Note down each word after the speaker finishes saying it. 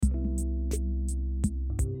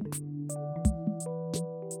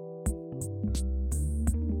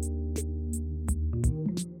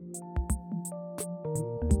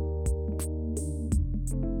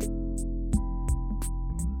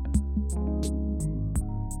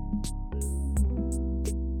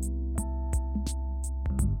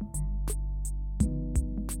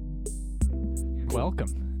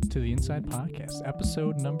Welcome to the Inside Podcast,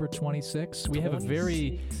 episode number 26. We have a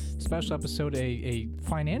very special episode, a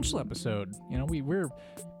financial episode. You know, we're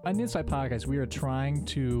on the Inside Podcast. We are trying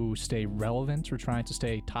to stay relevant. We're trying to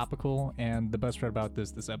stay topical. And the best part about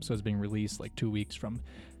this episode is being released like 2 weeks from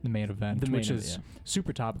the main event, which is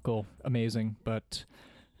super topical, amazing. But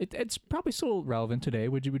it's probably still relevant today.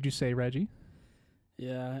 Would you say, Reggie?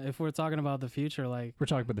 Yeah, if we're talking about the future, like... We're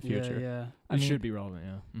talking about the future. Yeah. It should be relevant,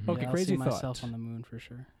 yeah. Mm-hmm. Okay, yeah, crazy I'll see thought. myself on the moon for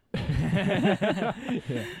sure. Yeah.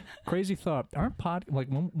 Crazy thought.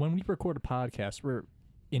 When we record a podcast, we're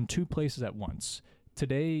in two places at once.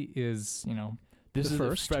 Today is, This is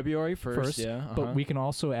first, February 1st, yeah. Uh-huh. But we can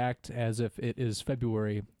also act as if it is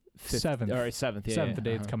February 7th. All right, 7th, yeah. 7th, the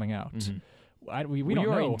day it's coming out. Mm-hmm. We don't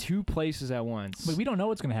are know. in two places at once. But we don't know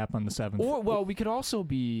what's going to happen on the 7th. Or, well, we could also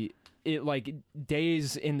be... like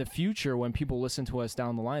days in the future when people listen to us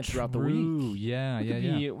down the line throughout the week. Yeah.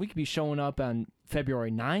 We could be showing up on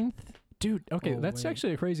February 9th. Dude, okay, that's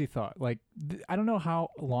actually a crazy thought. Like, I don't know how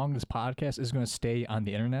long this podcast is going to stay on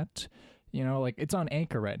the internet. Like, it's on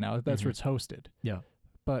Anchor right now. That's where it's hosted. Yeah.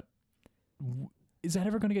 But is that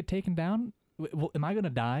ever going to get taken down? Am I going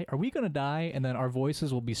to die? Are we going to die and then our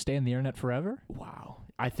voices will be stay on the internet forever? Wow.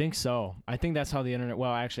 I think so. I think that's how the internet...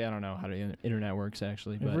 Well, actually, I don't know how the internet works,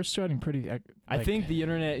 actually. But we're starting pretty... I think the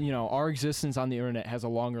internet, our existence on the internet has a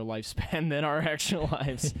longer lifespan than our actual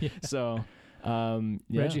lives. Yeah. So,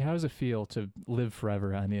 Reggie, how does it feel to live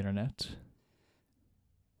forever on the internet?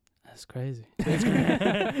 That's crazy.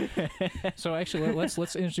 So actually, let's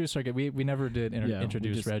introduce our guest. We never did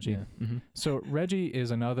introduce Reggie. Yeah. Mm-hmm. So Reggie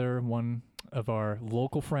is another one of our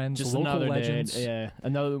local friends, just local another legends.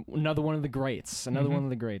 Another one of the greats. Another one of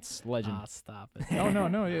the greats. Legend. Stop it. Oh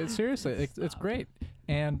no! Seriously, it's great.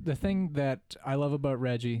 And the thing that I love about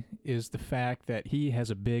Reggie is the fact that he has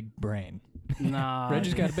a big brain. Nah,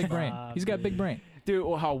 Reggie's got a big brain. He's got a big brain. Dude,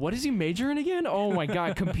 what is he majoring again? Oh my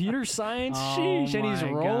God, computer science. Sheesh, and he's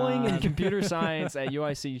rolling in computer science at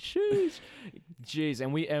UIC. Sheesh, jeez,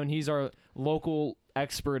 and he's our local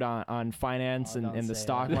expert on finance and the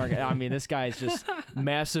stock market. I mean, this guy's just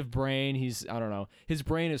massive brain. I don't know. His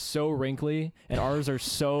brain is so wrinkly, and ours are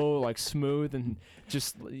so like smooth and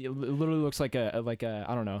just it literally looks like a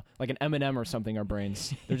I don't know, like an M&M or something. Our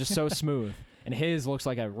brains, they're just so smooth. And his looks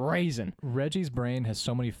like a raisin. Reggie's brain has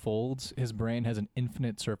so many folds. His brain has an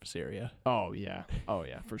infinite surface area. Oh, yeah,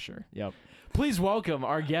 for sure. Yep. Please welcome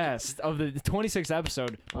our guest of the 26th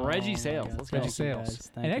episode, Reggie Sales. Let's go. Reggie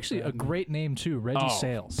Sales. And actually a great name, too, Reggie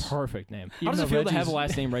Sales. Perfect name. How does it feel to have a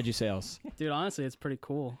last name Reggie Sales? Dude, honestly, it's pretty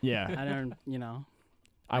cool. Yeah. I don't,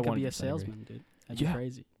 I could be a salesman, dude. That'd be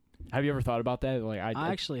crazy. Have you ever thought about that? Like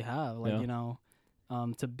I actually have. Like,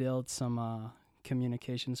 to build some...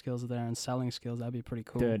 communication skills there and selling skills, that'd be pretty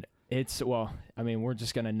cool. Dude, we're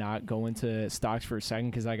just gonna not go into stocks for a second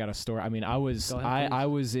because I got a story. I mean, I was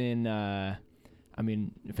in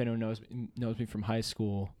if anyone knows me from high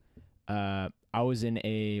school, I was in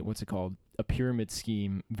a pyramid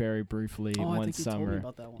scheme very briefly one I think summer. You told me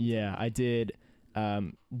about that one. Yeah, I did. I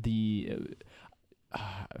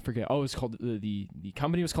forget. Oh, it was called the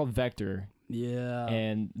company was called Vector. Yeah.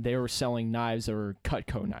 And they were selling knives that were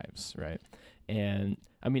Cutco knives, right? And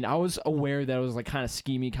I mean, I was aware that it was like kind of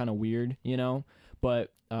schemy, kind of weird,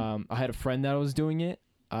 but I had a friend that was doing it.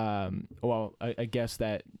 I guess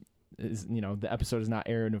that is, the episode is not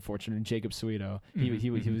aired, unfortunately. Jacob Suito,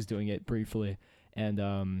 he was doing it briefly, and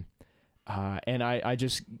I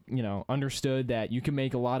just understood that you can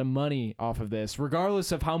make a lot of money off of this,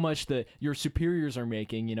 regardless of how much your superiors are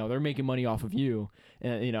making. They're making money off of you,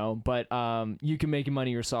 but you can make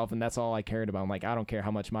money yourself, and that's all I cared about. I'm like, I don't care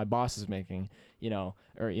how much my boss is making,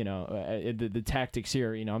 the tactics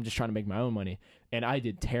here. I'm just trying to make my own money, and I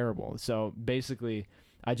did terrible. So basically,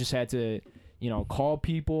 I just had to, call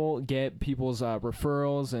people, get people's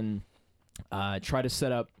referrals, and try to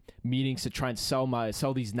set up meetings to try and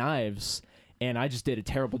sell these knives, and I just did a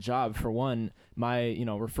terrible job. For one, my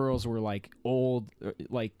referrals were like old,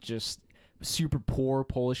 like just super poor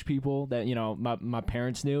Polish people that my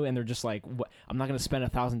parents knew, and they're just like, what? I'm not gonna spend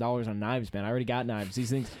 $1,000 on knives, man. I already got knives. These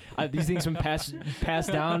things been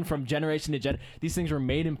passed down from generation to generation. These things were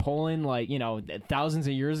made in Poland like thousands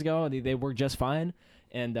of years ago. They work just fine,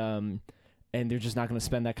 and they're just not going to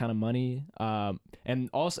spend that kind of money.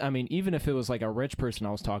 And also, I mean, even if it was like a rich person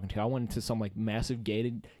I was talking to, I went into some like massive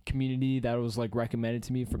gated community that was like recommended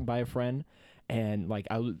to me by a friend. And like,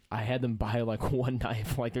 I had them buy like one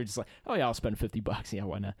knife. Like, they're just like, oh yeah, I'll spend $50. Yeah,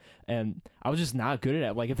 why not? And I was just not good at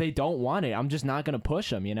it. Like, if they don't want it, I'm just not going to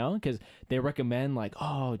push them, because they recommend like,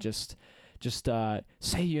 oh, just just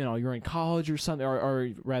say you're in college or something, or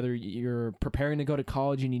rather you're preparing to go to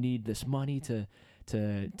college and you need this money to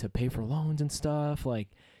pay for loans and stuff. Like,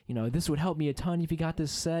 this would help me a ton if you got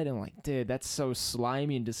this set. And I'm like, dude, that's so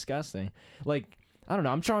slimy and disgusting. Like, I don't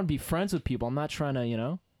know. I'm trying to be friends with people. I'm not trying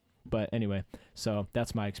to, But anyway, so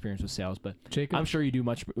that's my experience with sales. But Jacob, I'm sure you do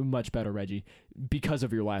much better, Reggie, because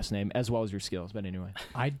of your last name as well as your skills. But anyway,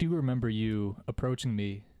 I do remember you approaching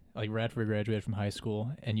me like right after we graduated from high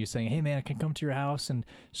school, and you saying, "Hey man, I can come to your house and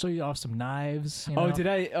show you off some knives." Oh, did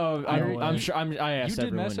I? Oh, I'm sure. I asked you did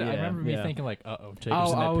everyone. mess it. Yeah, I remember me thinking like,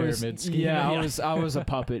 Jacob's in that pyramid scheme. Yeah, I was a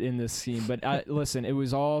puppet in this scheme. But listen, it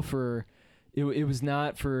was all for. It was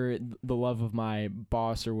not for the love of my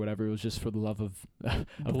boss or whatever. It was just for the love of the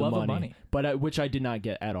money. But which I did not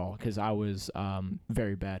get at all because I was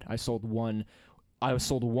very bad. I sold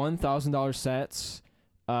 $1,000 sets,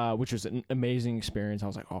 which was an amazing experience. I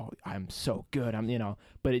was like, oh, I'm so good.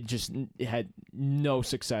 But it had no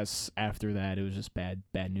success after that. It was just bad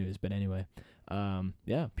news. But anyway,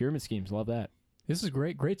 pyramid schemes, love that. This is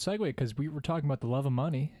great segue because we were talking about the love of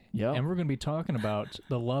money. Yeah. And we're going to be talking about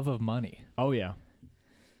the love of money. Oh, yeah.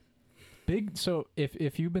 So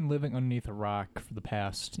if you've been living underneath a rock for the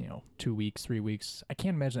past, 2 weeks, 3 weeks, I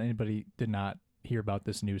can't imagine anybody did not hear about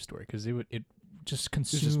this news story because it just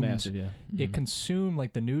consumed. It's just massive, yeah. Mm-hmm. It consumed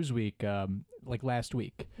like the news week, like last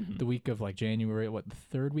week, the week of like January, the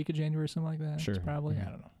third week of January or something like that? Sure. Probably. Mm-hmm.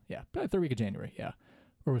 I don't know. Yeah. Probably third week of January. Yeah.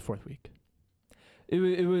 Or the fourth week.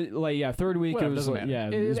 It was like third week. Well, it was like,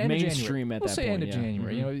 it was mainstream at that point. We'll say end of yeah.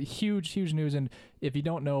 January. Mm-hmm. Huge news. And if you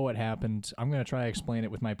don't know what happened, I'm going to try to explain it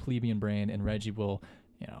with my plebeian brain, and Reggie will,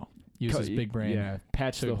 use his big brain,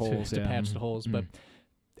 patch the holes, to patch the holes. But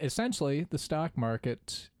essentially, the stock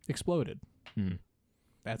market exploded. Mm.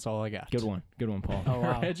 That's all I got. Good one, Paul. Oh,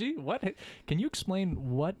 wow. Reggie, what? Can you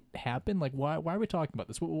explain what happened? Like, why are we talking about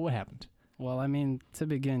this? What happened? Well, I mean, to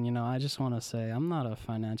begin, I just want to say I'm not a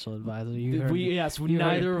financial advisor.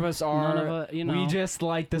 Neither of us are. None of us, we just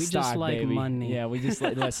like the stock, just like baby. money. Yeah, we just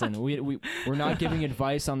listen. We're not giving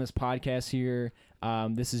advice on this podcast here.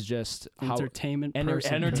 This is just entertainment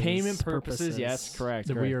purposes. Yes, correct.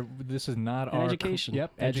 So this is not our education.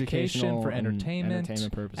 Yep, education for entertainment.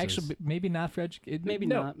 Entertainment purposes. Actually, maybe not for education. Maybe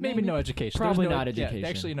not. Maybe no education. Probably not education. Yeah,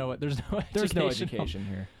 actually, you know what? There's no education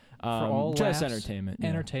here. For all just laughs, entertainment. Yeah.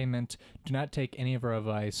 Entertainment. Do not take any of our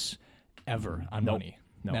advice ever on money.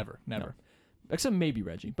 No, never. No. Except maybe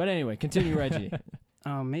Reggie. But anyway, continue, Reggie.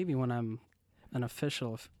 Maybe when I'm an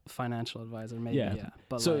official financial advisor, maybe. Yeah.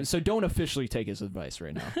 But so don't officially take his advice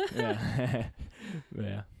right now. Yeah.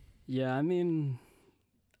 Yeah. Yeah. I mean,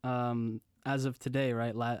 as of today,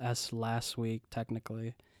 right? As last week,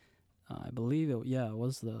 technically, I believe it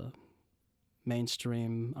was the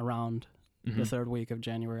mainstream around. Mm-hmm. The third week of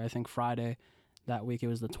January. I think Friday that week it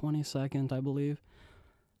was the 22nd, I believe.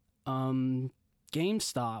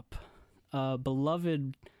 GameStop,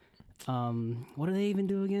 beloved. What do they even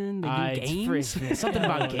do again? They do games. Something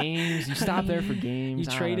about games. You stop there for games. You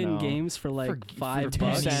trade in games for like $5.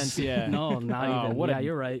 2 cents. Yeah. No, not even.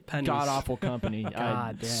 You're right. Pennies. God awful company.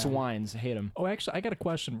 God damn. Swines. Hate them. Oh, actually, I got a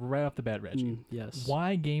question right off the bat, Reggie. Yes.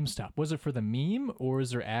 Why GameStop? Was it for the meme, or is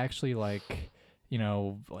there actually like?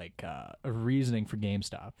 A reasoning for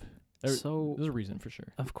GameStop. There's a reason for sure.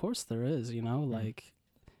 Of course there is, like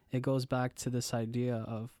it goes back to this idea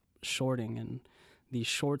of shorting and the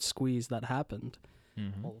short squeeze that happened.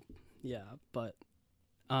 Mm-hmm. Well, yeah, but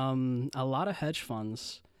a lot of hedge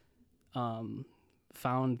funds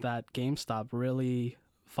found that GameStop really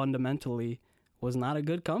fundamentally was not a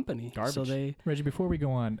good company. Garbage. So Reggie, before we go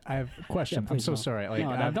on, I have a question. I'm so sorry.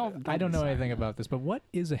 I don't know anything about this, but what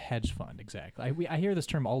is a hedge fund exactly? I hear this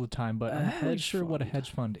term all the time, but I'm not really sure what a hedge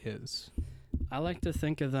fund is. I like to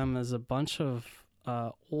think of them as a bunch of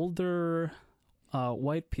older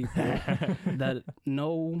white people that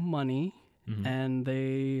know money, and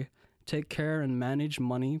they take care and manage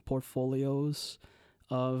money portfolios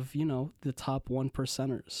of, the top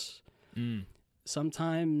 1%ers.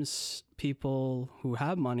 Sometimes people who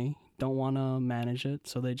have money don't want to manage it,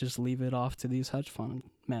 so they just leave it off to these hedge fund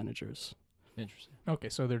managers. Interesting. Okay,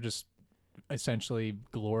 so they're just essentially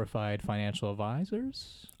glorified financial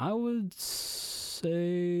advisors? I would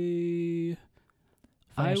say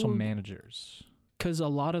financial managers. Because a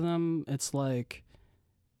lot of them, it's like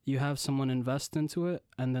you have someone invest into it,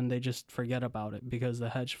 and then they just forget about it because the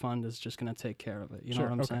hedge fund is just going to take care of it. You know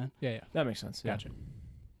what I'm saying? Yeah. That makes sense. Gotcha. Yeah.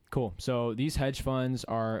 Cool. So these hedge funds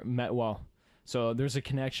are so there's a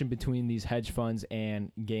connection between these hedge funds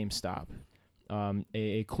and GameStop,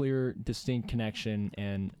 a clear, distinct connection,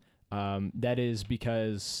 and that is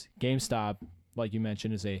because GameStop, like you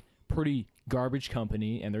mentioned, is a pretty garbage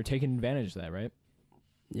company, and they're taking advantage of that, right?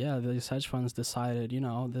 Yeah, these hedge funds decided,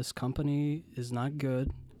 this company is not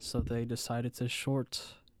good, so they decided to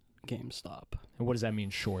short GameStop. And what does that mean,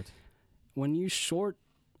 short? When you short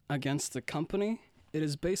against the company, it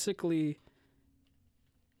is basically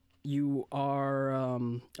you are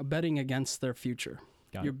betting against their future.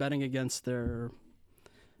 You're betting against their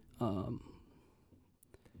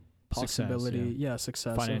possibility,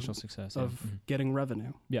 success, financial success of getting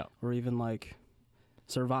revenue, or even like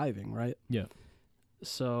surviving, right? Yeah.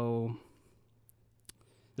 So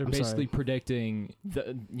they're basically predicting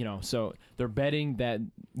so they're betting that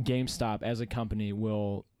GameStop as a company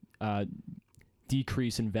will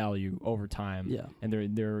decrease in value over time. Yeah. And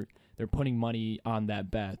they're putting money on that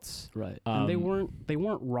bet. Right. And they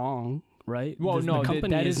weren't wrong, right? Well, no,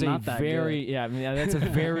 that is not a that very good. I mean that's a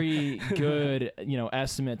very good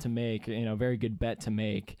estimate to make, very good bet to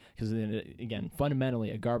make, because again, fundamentally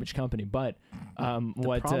a garbage company. But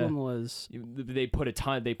the problem was they put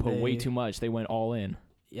way too much. They went all in.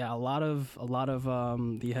 Yeah, a lot of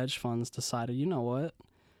the hedge funds decided, you know what,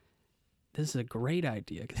 this is a great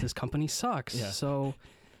idea because this company sucks. Yeah. So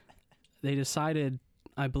they decided,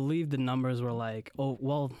 I believe the numbers were like,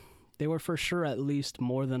 they were for sure at least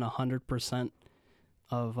more than 100%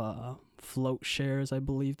 of float shares, I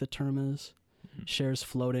believe the term is. Mm-hmm. Shares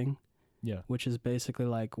floating. Yeah. Which is basically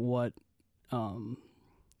like what all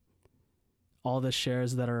the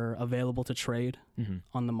shares that are available to trade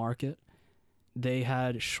on the market. They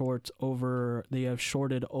have shorted over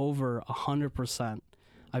 100%.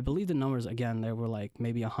 I believe the numbers, again, they were like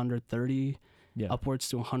maybe 130, upwards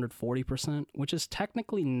to 140%, which is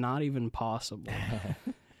technically not even possible.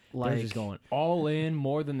 They're just going all in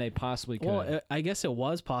more than they possibly could. Well, I guess it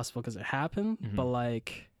was possible because it happened, but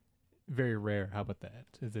like... Very rare. How about that?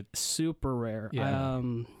 Is it super rare? Yeah.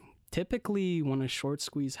 Typically, when a short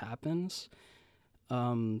squeeze happens,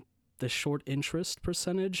 the short interest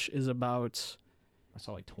percentage is about... I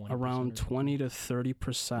saw like 20%. Around 20 to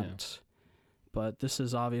 30%. But this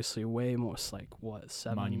is obviously way more, it's like, what,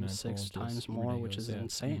 6 times more, which is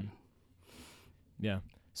insane. Yeah.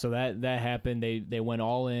 So that happened. They went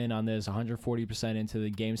all in on this 140% into the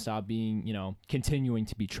GameStop being, continuing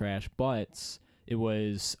to be trash. But it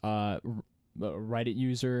was a Reddit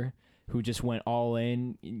user who just went all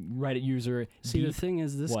in. Reddit user. See, the thing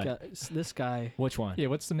is, this guy. Which one? Yeah,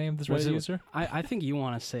 what's the name of this Reddit user? I think you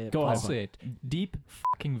want to say it. Go ahead. I'll say it. Deep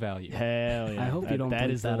fucking value. Hell yeah. I hope you don't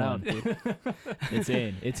bleep that out, dude.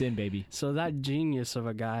 It's in, baby. So that genius of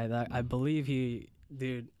a guy, that I believe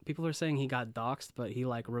people are saying he got doxxed, but he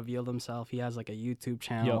like revealed himself. He has like a YouTube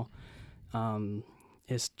channel. Yep.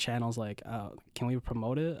 His channel's like, can we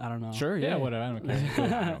promote it? I don't know. Sure, yeah, whatever. I don't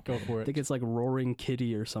care. Go for it. I think it's like Roaring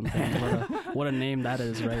Kitty or something. What a name that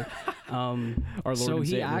is, right? So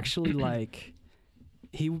he actually like,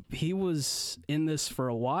 he was in this for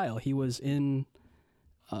a while. He was in,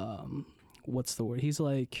 what's the word? He's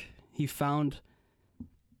like, he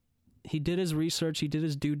did his research, he did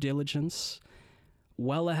his due diligence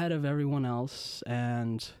well ahead of everyone else,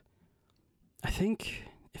 and I think,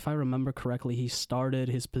 if I remember correctly, he started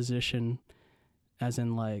his position, as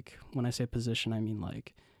in like, when I say position, I mean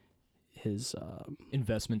like his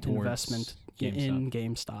investment in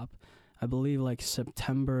GameStop. I believe like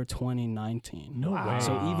September 2019. No way.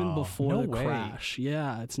 So even before the crash.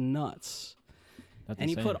 Yeah, it's nuts. That's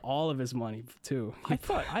and insane. He put all of his money too. I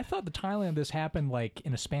thought the timeline of this happened like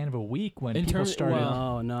in a span of a week when people started. started.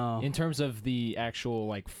 Oh no! In terms of the actual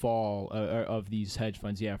like fall of these hedge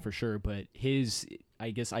funds, yeah, for sure. But his,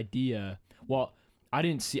 I guess, idea. Well, I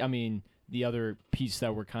didn't see. I mean, the other piece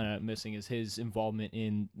that we're kind of missing is his involvement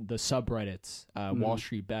in the subreddits, Wall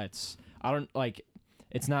Street Bets. I don't like.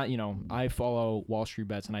 It's not. I follow Wall Street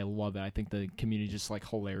Bets and I love it. I think the community is just like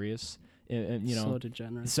hilarious. So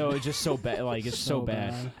degenerate. So it's just so bad. Like it's so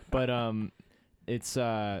bad. But it's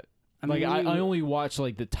I only watch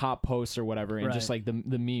like the top posts or whatever, and just like the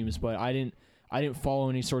memes. But I didn't follow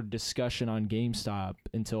any sort of discussion on GameStop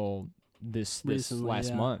until this recently,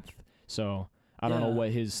 last month. So I don't know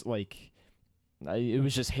what his like. It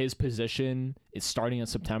was just his position. It's starting in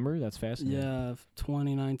September. That's fascinating. Yeah,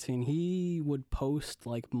 2019. He would post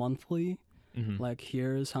like monthly, like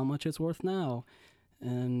here's how much it's worth now.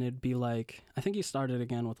 And it'd be like, I think he started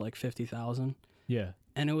again with like 50,000. Yeah.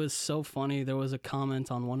 And it was so funny. There was a comment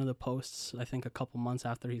on one of the posts, I think a couple months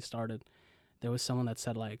after he started. There was someone that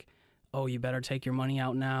said like, oh, you better take your money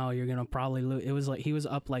out now. You're going to probably lose. It was like, he was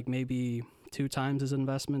up like maybe 2 times his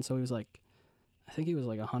investment. So he was like, I think he was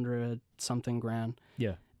like 100 something grand.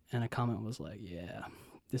 Yeah. And a comment was like, yeah,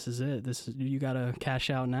 this is it. You got to cash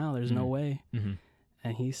out now. There's no way.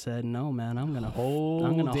 And he said, "No, man, I'm gonna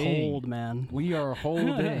Holding. hold, man. We are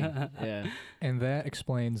holding." Yeah. And that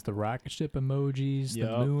explains the rocket ship emojis, Yep.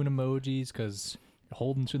 the moon emojis, because you're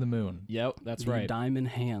holding to the moon. Yep, that's The right. Diamond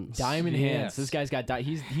hands. Diamond hands. Yes. This guy's got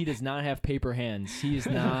he does not have paper hands. He is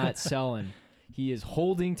not selling. He is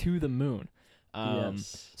holding to the moon.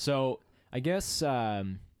 Yes. So I guess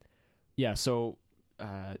yeah. So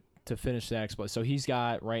to finish the exploit, so he's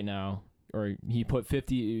got right now, or he put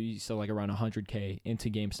 50, so like around 100K into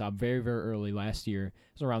GameStop very, very early last year. It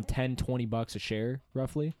was around $10-20 a share,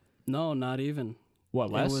 roughly. No, not even. What,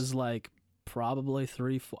 less? It was like probably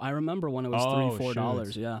 $3-4. I remember when it was Oh,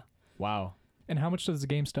 $3-4. shoot. Yeah. Wow. And how much does the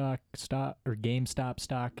GameStop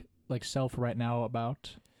stock like sell for right now?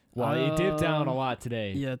 About Well, it dipped down a lot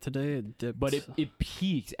today. Yeah, today it dipped. But it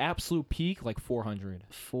peaked, absolute peak, like 400.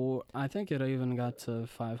 I think it even got to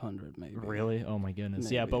 500 maybe. Really? Oh my goodness.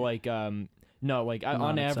 Maybe. Yeah, but like no, like I'm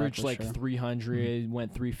on not average exactly like sure. 300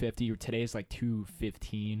 went 350. Today's like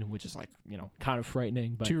 215, which is like, kind of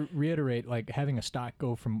frightening, but to reiterate, like having a stock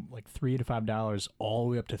go from like $3 to $5 all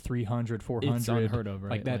the way up to 300, 400. it's unheard of,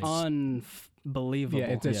 right? Like that's Unbelievable. Yeah,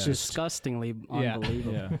 it's just disgustingly Yeah.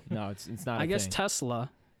 unbelievable. yeah. No, it's not. I a guess thing.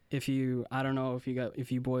 Tesla, I don't know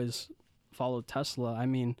if you boys followed Tesla. I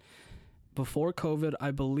mean, before COVID,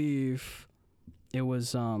 I believe it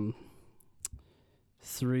was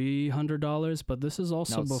 $300, but this is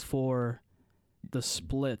also Now it's- before the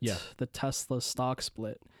split, Yeah. the Tesla stock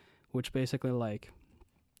split, which basically like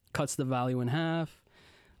cuts the value in half.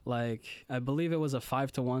 Like I believe it was a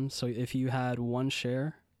 5-to-1. So if you had one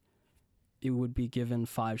share, it would be given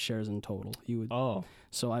 5 shares in total. You would. Oh,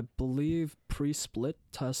 So I believe pre-split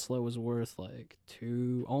Tesla was worth like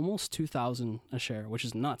almost 2,000 a share, which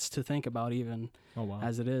is nuts to think about even oh wow.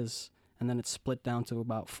 as it is. And then it's split down to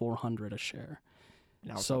about 400 a share.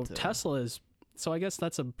 Now it's So up to- Tesla is. So I guess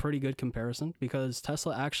that's a pretty good comparison because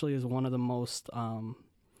Tesla actually is one of the most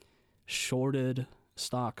shorted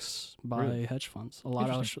stocks by Really? hedge funds. A lot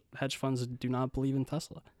of hedge funds do not believe in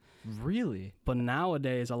Tesla. Really? But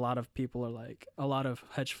nowadays, a lot of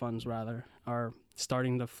hedge funds rather are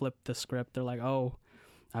starting to flip the script. They're like, oh,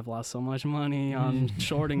 I've lost so much money on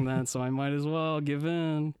shorting that, so I might as well give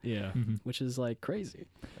in, Yeah. which is like crazy.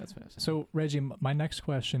 That's fascinating. So Reggie, my next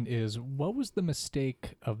question is, what was the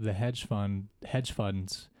mistake of the hedge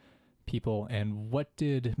funds people, and what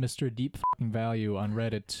did Mr. Deep fucking Value on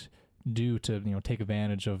Reddit do to take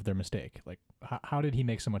advantage of their mistake? Like, how did he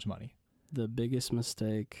make so much money? The biggest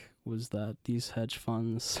mistake was that these hedge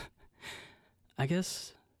funds, I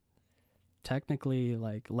guess, technically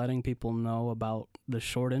like letting people know about the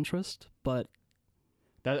short interest, but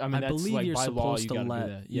I I that's believe like you're by law you supposed to gotta let-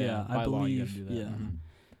 do that. yeah, I by law you gotta believe- do that. yeah. Mhm.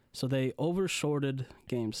 so they overshorted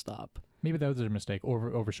GameStop. Maybe that was their mistake,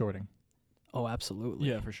 over shorting. Oh, absolutely.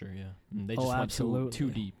 Yeah, for sure. Yeah. They Oh, just went absolutely.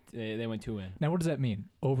 too deep. They went too in. Now, what does that mean?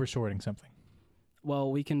 Over shorting something.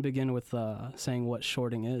 Well, we can begin with saying what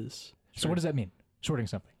shorting is. So what does that mean? Shorting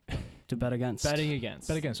something. To bet against. Betting against.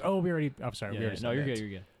 Bet against. Oh, I'm sorry. Yeah, we already no, said you're that. good. You're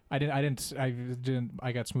good. I didn't.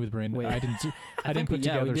 I got smooth brain. Wait. I didn't think put we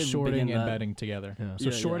together did shorting begin and that. betting together. Yeah. So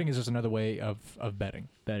Yeah, shorting is just another way of betting.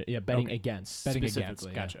 Betting Okay. against. Betting against.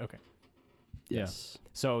 specifically, yeah. Gotcha. Okay. Yes.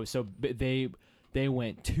 So they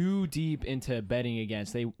went too deep into betting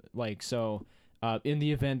against. They in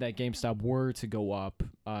the event that GameStop were to go up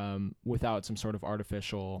without some sort of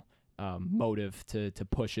artificial motive to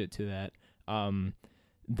push it to that,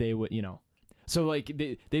 they would So like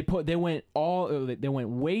they went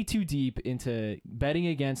way too deep into betting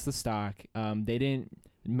against the stock. They didn't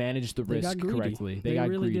manage the They risk got greedy. correctly. They got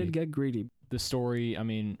really greedy. did get greedy. The story,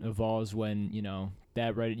 evolves when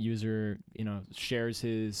that Reddit user shares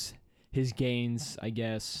his gains, I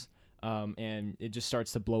guess, and it just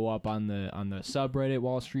starts to blow up on the subreddit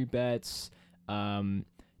Wall Street Bets, and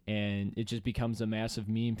it just becomes a massive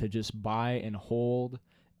meme to just buy and hold,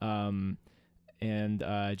 and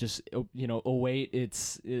just await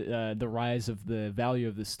the rise of the value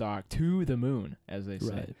of the stock to the moon, as they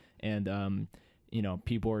say. Right. And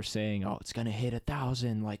people are saying, oh, it's gonna hit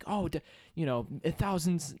 1,000. Like, oh,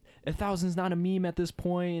 1,000's not a meme at this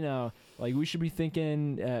point. Like we should be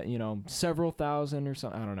thinking, several thousand or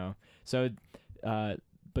something. I don't know. So,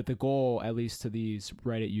 but the goal, at least to these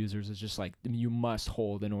Reddit users, is just like you must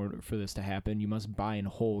hold in order for this to happen. You must buy and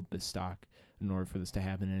hold this stock in order for this to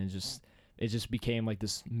happen. And it just became like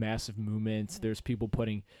this massive movement. There's people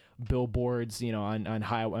putting billboards,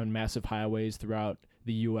 on massive highways throughout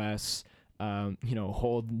the U.S.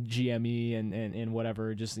 Hold GME and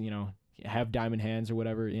whatever, just, have diamond hands or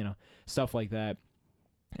whatever, stuff like that.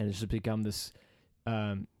 And it's just become this,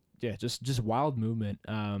 just wild movement.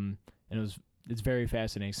 And it's very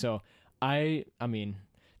fascinating. So I mean,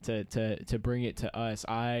 to bring it to us,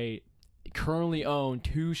 I currently own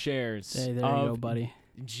 2 shares Hey, there of you go, buddy.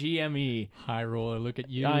 GME. High roller, look at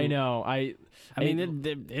you. I know. I mean,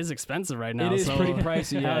 it is expensive right now. It is so pretty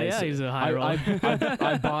pricey. hell Yeah, yeah, he's a high roller.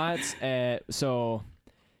 I bought so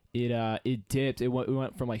it dipped. It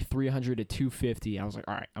went from like 300 to 250. I was like,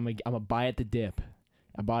 all right, I'm gonna buy at the dip.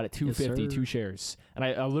 I bought at 250, Yes, 2 shares, and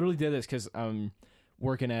I literally did this because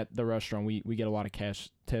working at the restaurant, we get a lot of cash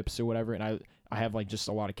tips or whatever, and I have like just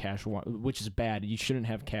a lot of cash, which is bad. You shouldn't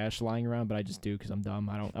have cash lying around, but I just do because I'm dumb.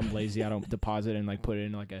 I'm lazy. I don't deposit and like put it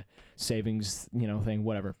in like a savings, thing,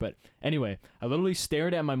 whatever. But anyway, I literally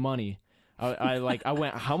stared at my money. I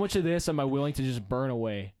went, how much of this am I willing to just burn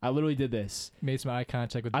away? I literally did this. Made some eye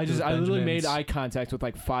contact with. I literally made eye contact with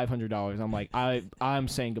like $500. I'm like, I'm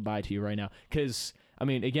saying goodbye to you right now, because I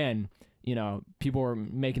mean, again, people are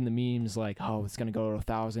making the memes like, oh, it's gonna go to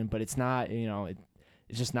 1,000, but it's not.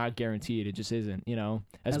 It's just not guaranteed. It just isn't,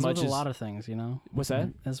 as much with as a lot of things, What's that?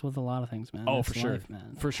 As with a lot of things, man. Oh, That's for sure, life,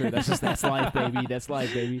 man. For sure. That's life, baby. That's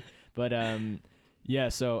life, baby. But yeah.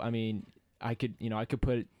 So I mean, I could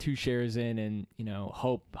put 2 shares in and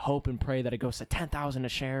hope and pray that it goes to 10,000 a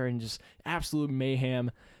share and just absolute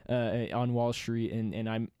mayhem on Wall Street,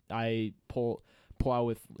 and I pull out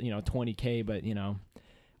with 20K, but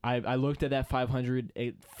I looked at that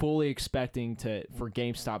 500 fully expecting for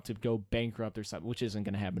GameStop to go bankrupt or something, which isn't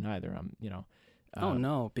going to happen either. Oh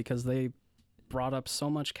no, because they brought up so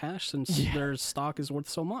much cash since their stock is worth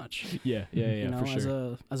so much. Yeah, for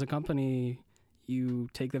sure. As a company, you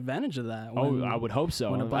take advantage of that. I would hope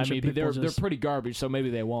so. But they're pretty garbage, so maybe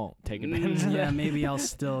they won't take advantage. Yeah, maybe I'll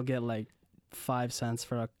still get like 5 cents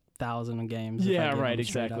for 1,000 games. Yeah, right,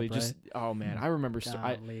 exactly. Up, just oh man, I remember.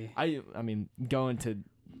 I mean, going to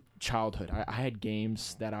childhood, I had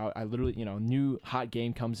games that I literally, new hot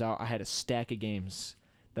game comes out, I had a stack of games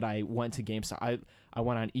that I went to GameStop. I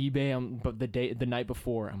went on eBay, but the night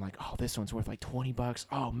before, I'm like, oh, this one's worth like $20.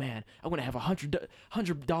 Oh man, I'm gonna have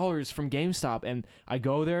 $100 from GameStop, and I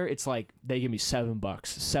go there, it's like they give me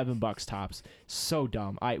 $7 tops. So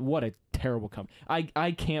dumb. What a terrible company.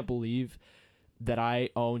 I can't believe that I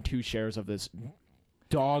own 2 shares of this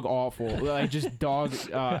dog awful, like just dog.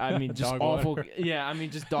 I mean, just dog awful. Water. Yeah, I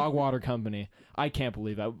mean, just dog water company. I can't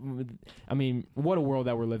believe that. I mean, what a world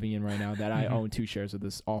that we're living in right now. That I own 2 shares of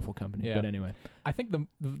this awful company. Yeah. But anyway, I think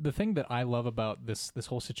the thing that I love about this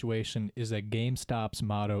whole situation is that GameStop's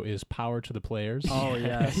motto is "Power to the players." Oh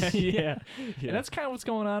yes, yeah. And that's kind of what's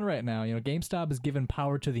going on right now. GameStop is giving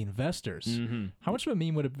power to the investors. Mm-hmm. How much of a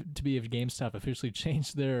meme would it to be if GameStop officially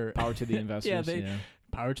changed their power to the investors? Yeah,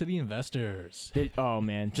 power to the investors. Oh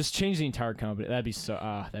man, just change the entire company. That'd be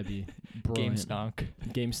brilliant.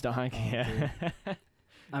 GameStonk. Oh, yeah.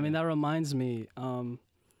 I mean, that reminds me.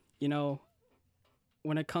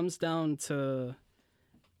 When it comes down to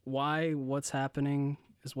why what's happening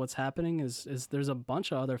is there's a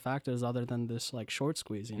bunch of other factors other than this like short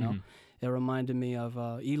squeeze. Mm-hmm. It reminded me of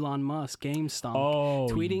Elon Musk, Gamestop. Oh,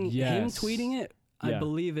 him yes. tweeting it. Yeah. I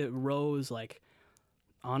believe it rose like.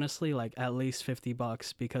 Honestly, like at least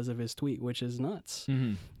 $50 because of his tweet, which is nuts.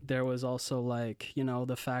 Mm-hmm. There was also like,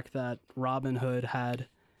 the fact that Robinhood had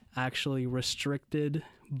actually restricted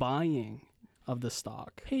buying of the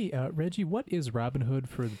stock. Hey, Reggie, what is Robinhood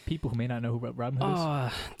for the people who may not know who Robinhood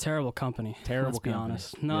is? Terrible company. Terrible Let's be company.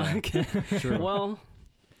 honest. No, yeah. Sure. Well,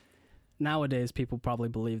 nowadays people probably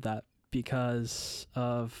believe that because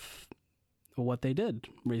of what they did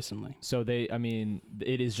recently. So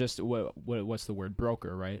it is just what's the word?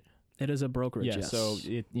 Broker, right? It is a brokerage. Yeah. Yes. So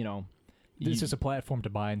it, this is a platform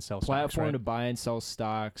to buy and sell. Platform stocks, right? to buy and sell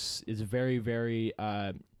stocks is very, very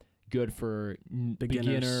good for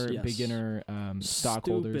beginner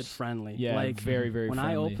stockholders. Stupid friendly. Yeah, like very, very. When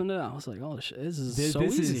friendly. I opened it, I was like, "Oh, this is this easy."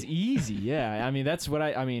 This is easy. Yeah. I mean, that's what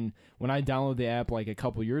I mean. When I downloaded the app like a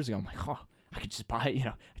couple years ago, I'm like, oh, I could just buy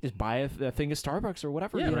a thing of Starbucks or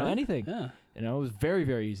whatever. Yeah, right? Anything. Yeah. It was very,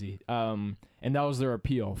 very easy. And that was their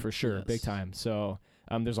appeal for sure, Yes. big time. So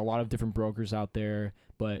there's a lot of different brokers out there,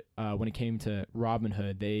 but when it came to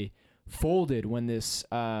Robinhood, they folded when this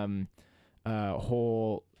whole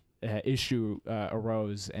issue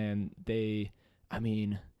arose, and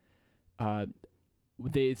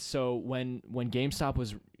so when GameStop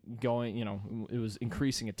was going, it was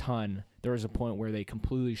increasing a ton. There was a point where they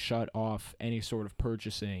completely shut off any sort of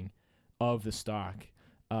purchasing of the stock.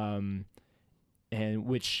 And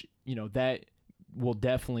which, that will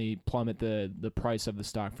definitely plummet the price of the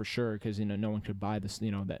stock for sure, because, no one could buy this,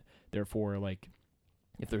 that therefore, like,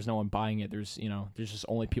 if there's no one buying it, there's just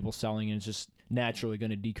only people selling, and it's just naturally going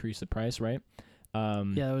to decrease the price, right?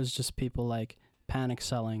 Yeah, it was just people like panic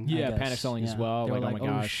selling. I Yeah, guess. panic selling as Yeah. well. They were Like, like, oh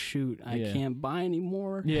my oh gosh. shoot, I Yeah. can't buy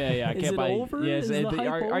anymore. Yeah, I Is can't it buy. over? Yes, Is the hype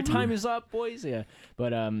our over? time is up, boys. Yeah,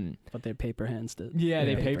 but they paper hands it. yeah,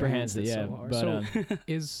 they Yeah. paper hands it. Yeah, so hard. but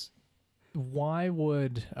Why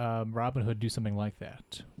would Robinhood do something like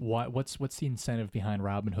that? What's the incentive behind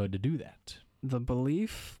Robinhood to do that? The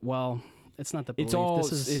belief, well, it's not the belief.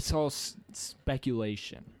 it's all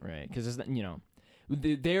speculation, right? Because it's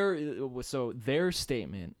their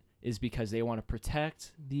statement is because they want to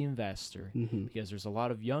protect the investor, Mhm. because there's a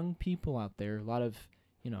lot of young people out there, a lot of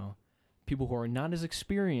people who are not as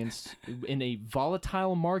experienced in a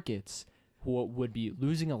volatile markets, who would be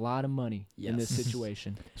losing a lot of money in this Yes.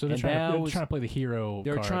 situation. So they're And trying that to play the hero.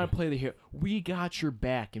 They're card. trying to play the hero. We got your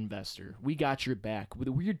back, investor. We got your back.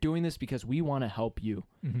 We're doing this because we want to help you.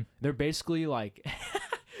 Mhm. They're basically like,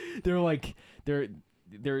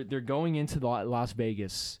 they're going into the Las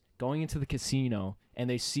Vegas, going into the casino, and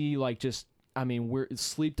they see we're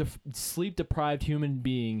sleep deprived human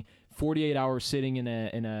being, 48 hours sitting in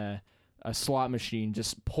a slot machine,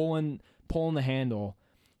 just pulling the handle.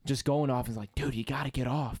 Just going off and like, dude, you gotta get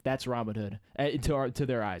off. That's Robinhood. To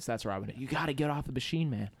their eyes, that's Robinhood. You gotta get off the machine,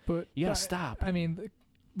 man. But You gotta stop. I mean,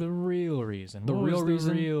 the real reason. The What real was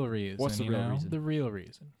reason? The real reason. What's the you real know? reason? The real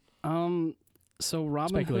reason. So Robinhood,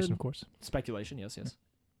 Speculation, of course. Speculation, yes.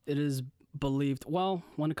 it is believed. Well,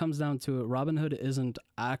 when it comes down to it, Robinhood isn't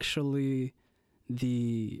actually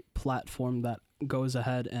the platform that goes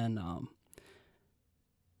ahead and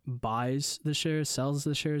buys the shares, sells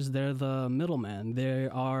the shares. They're the middleman.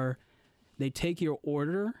 They take your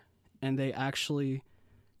order and they actually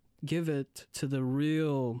give it to the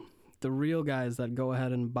real guys that go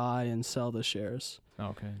ahead and buy and sell the shares.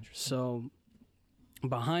 Okay, interesting. So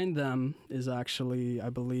behind them is actually, I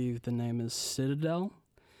believe the name is Citadel.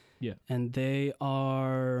 Yeah. And they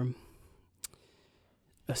are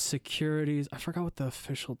a securities, I forgot what the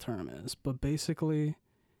official term is, but basically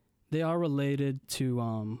they are related to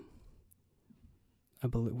I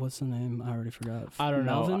believe, what's the name? I already forgot. I don't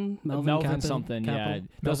know. Melvin something. Yeah, it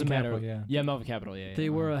doesn't matter. Capital, Yeah, Melvin Capital. Yeah. They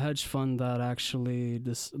were a hedge fund that actually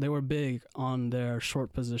they were big on their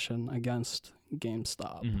short position against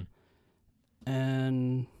GameStop. Mhm.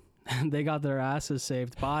 And they got their asses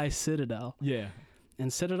saved by Citadel. Yeah.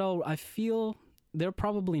 And Citadel, I feel they're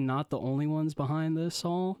probably not the only ones behind this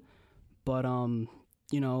all, but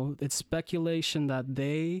it's speculation that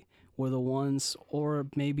they were the ones, or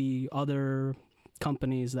maybe other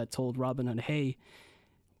companies that told Robinhood, hey,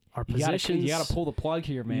 our positions, You gotta pull the plug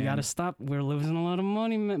here, man. you gotta stop. We're losing a lot of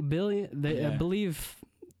money, man. I believe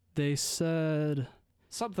they said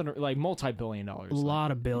something like multi-billion dollars. a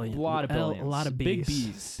lot of billions. A lot of billions. A lot of Big Bs.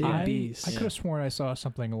 Bs. Big Yeah. Bs. I could have sworn I saw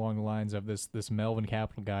something along the lines of this Melvin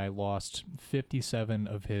Capital guy lost 57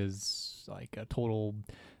 of his total,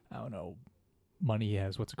 I don't know, money he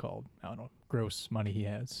has. What's it called? I don't know. Gross money he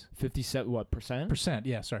has. 57 what percent? Percent.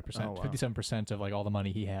 Yeah, sorry, percent. Oh, wow. 57% of all the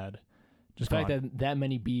money he had. The fact that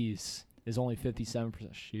many Bs is only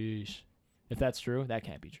 57%. Sheesh. If that's true, that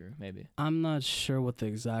can't be true. Maybe. I'm not sure what the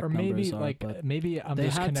exact or maybe numbers are, but maybe I'm they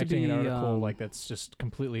just had to connecting an be, article that's just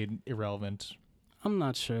completely irrelevant. I'm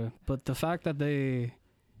not sure. But the fact that they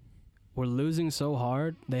were losing so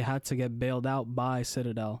hard, they had to get bailed out by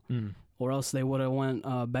Citadel, or else they would have went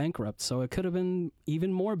bankrupt. So it could have been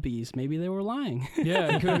even more Bs. Maybe they were lying.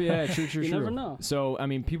 Yeah, it could be. Yeah, true. You never know. So, I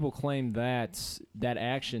mean, people claim that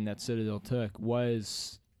action that Citadel took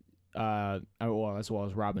was, as well as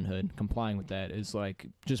Robinhood complying with that, is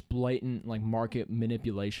just blatant market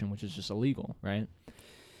manipulation, which is just illegal, right?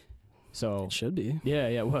 So It should be.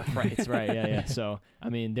 yeah, well, right, it's right, yeah. So, I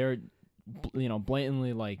mean, they're,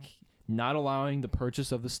 blatantly not allowing the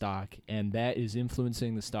purchase of the stock, and that is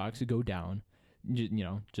influencing the stocks to go down,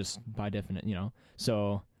 just by definition,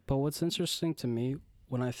 so. But what's interesting to me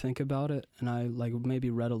when I think about it, and I maybe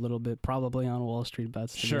read a little bit, probably on Wall Street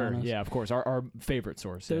Bets, to be honest. Yeah, of course, our favorite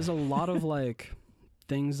source. There's a lot of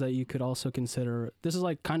things that you could also consider. This is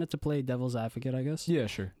kind of to play devil's advocate, I guess. Yeah,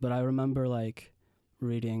 sure. But I remember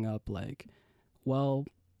reading up well,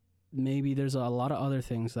 maybe there's a lot of other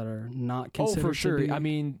things that are not considered. Oh, for sure. To be I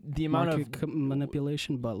mean, the amount of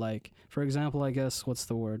manipulation, but for example, I guess what's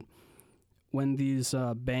the word? When these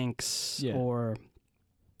banks or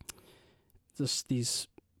just these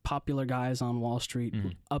popular guys on Wall Street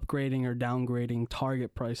upgrading or downgrading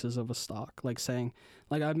target prices of a stock, saying,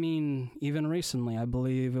 even recently, I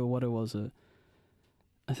believe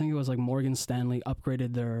I think it was Morgan Stanley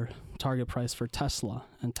upgraded their target price for Tesla,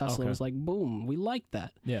 and Tesla was boom, we like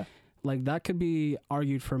that. Yeah. That could be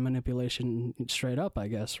argued for manipulation straight up, I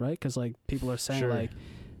guess, right? Because people are saying Sure.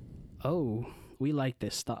 oh, we like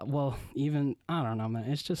this stuff. Well, even I don't know, man.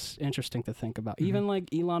 It's just interesting to think about. Even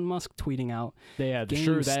like Elon Musk tweeting out. Yeah,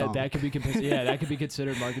 sure. That could be that could be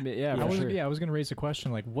considered market. Yeah, for sure. I was going to raise a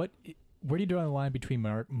question like, where do you draw the line between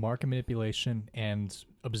market manipulation and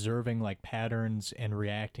observing like patterns and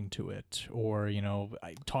reacting to it, or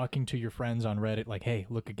talking to your friends on Reddit like, hey,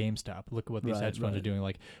 look at GameStop, look at what these hedge funds are doing.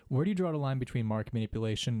 Like, where do you draw the line between market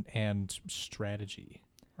manipulation and strategy?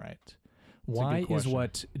 Right. Why is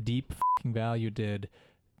what Deep Value did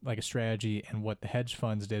like a strategy, and what the hedge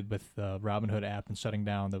funds did with the Robinhood app and shutting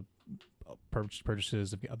down the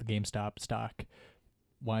purchases of the GameStop stock?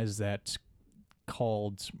 Why is that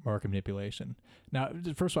called market manipulation? Now,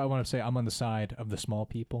 first of all, I want to say I'm on the side of the small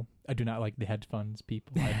people. I do not like the hedge funds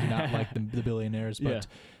people. I do not like the billionaires. But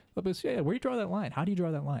where do you draw that line? How do you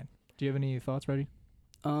draw that line? Do you have any thoughts, Reggie?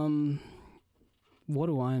 What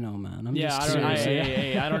do I know, man? I'm just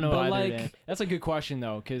I don't know. But either, like, man. That's a good question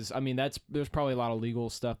though, because I mean, there's probably a lot of legal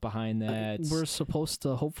stuff behind that. We're supposed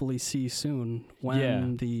to hopefully see soon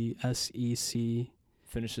when the SEC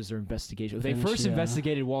finishes their investigation. They first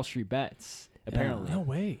investigated Wall Street Bets. Apparently. No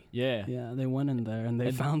way. Yeah. Yeah, they went in there and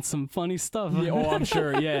they found some funny stuff. Yeah, I'm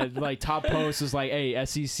sure. Yeah, like top post is like, hey,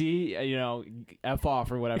 SEC, F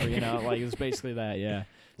off or whatever, like it's basically that. Yeah.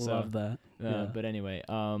 Love that. But anyway,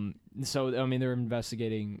 so I mean, they're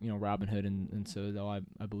investigating, Robinhood and so though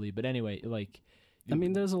I believe. But anyway, like, I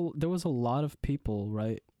mean, there was a lot of people,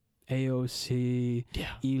 right? AOC,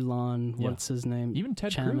 Elon, what's his name? Even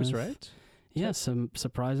Ted Cruz, right? Yes,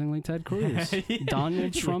 surprisingly, Ted Cruz,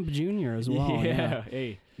 Donald Trump Jr. as well. Yeah,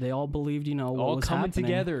 hey, they all believed, what all was coming happening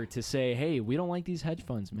together to say, hey, we don't like these hedge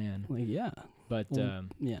funds, man. Like, but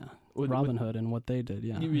Robinhood and what they did,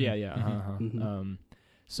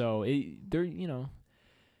 So they're,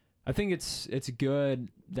 I think it's good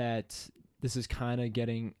that this is kind of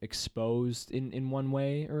getting exposed in one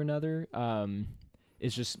way or another.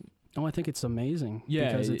 It's just. Oh, I think it's amazing.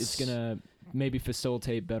 Yeah, because it's gonna maybe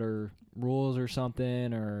facilitate better rules or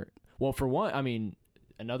something, or well, for one, I mean,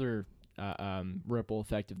 another ripple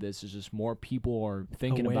effect of this is just more people are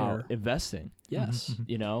thinking about investing. Yes,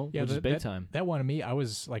 which is big time. That one of me, I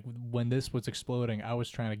was like, when this was exploding, I was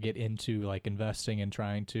trying to get into like investing and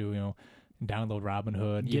trying to download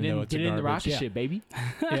Robinhood. Get in the rocket ship, baby.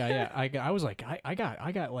 Yeah. I was like, I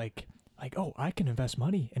got like, oh, I can invest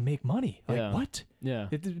money and make money. Like, what? Yeah.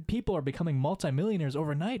 People are becoming multimillionaires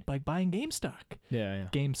overnight by buying GameStop. Yeah.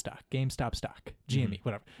 GameStop stock, GME,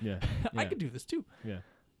 whatever. Yeah. I could do this too. Yeah.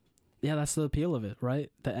 Yeah, that's the appeal of it,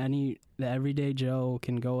 right? That the everyday Joe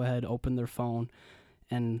can go ahead, open their phone,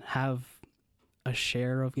 and have a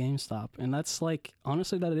share of GameStop. And that's like,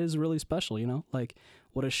 honestly, that is really special, Like,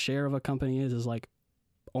 what a share of a company is like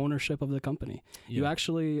ownership of the company. Yeah. You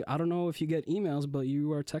actually, I don't know if you get emails, but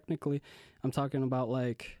you are technically, I'm talking about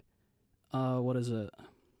like, what is it?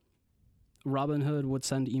 Robinhood would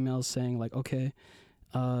send emails saying like, okay,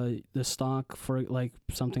 the stock for like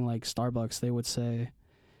something like Starbucks, they would say,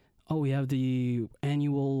 oh, we have the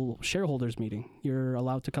annual shareholders meeting. You're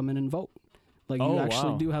allowed to come in and vote. Like, you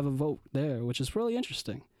actually do have a vote there, which is really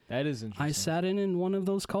interesting. That is interesting. I sat in one of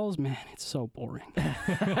those calls. Man, it's so boring.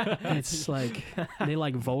 It's like they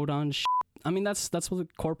like vote on shit. I mean, that's what the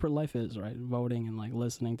corporate life is, right? Voting and like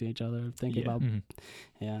listening to each other, thinking about.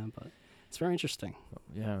 Yeah, but it's very interesting.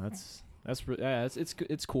 Yeah,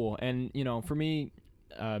 it's cool. And for me,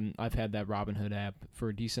 I've had that Robinhood app for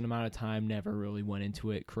a decent amount of time. Never really went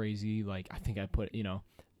into it crazy. Like, I think I put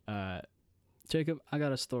Jacob, I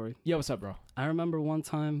got a story. Yeah, what's up, bro? I remember one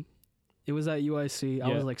time. It was at UIC.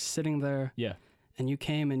 I was like sitting there. Yeah. And you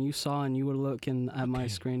came and you saw and you were looking at my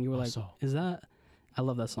screen. You were like, is that? I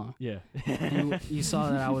love that song. Yeah. you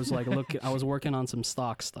saw that I was like I was working on some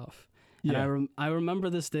stock stuff. Yeah. And I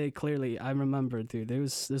remember this day clearly. I remember, dude.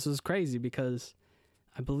 This was crazy because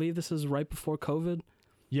I believe this is right before COVID.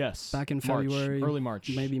 Yes. Back in February. Early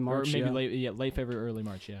March. Maybe March. Or maybe late February, early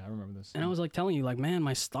March. Yeah, I remember this. And I was like telling you, like, man,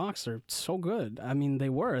 my stocks are so good. I mean, they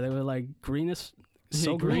were like greenest.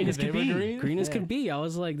 So green as could be. Green as could be. I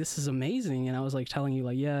was like, this is amazing. And I was like telling you,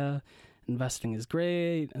 like, yeah, investing is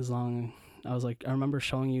great. I was like, I remember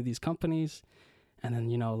showing you these companies. And then,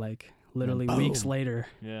 like literally weeks later.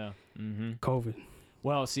 Yeah. COVID.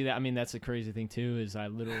 Well, see, that's the crazy thing too, is I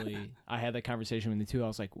had that conversation with you too. I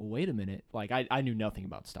was like, well, wait a minute. Like, I knew nothing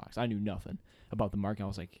about stocks. I knew nothing about the market. I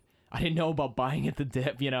was like, I didn't know about buying at the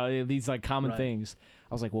dip, these like common things.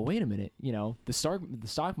 I was like, well, wait a minute, the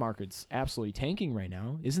stock market's absolutely tanking right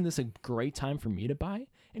now. Isn't this a great time for me to buy?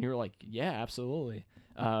 And you're like, yeah, absolutely.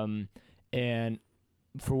 And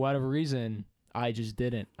for whatever reason, I just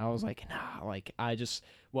didn't. I was like, nah, like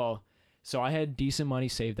So I had decent money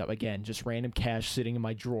saved up. Again, just random cash sitting in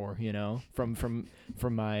my drawer, you know, from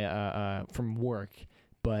my from work.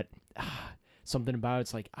 But something about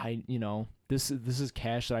it's like this is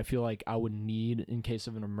cash that I feel like I would need in case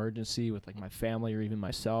of an emergency with like my family or even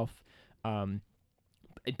myself.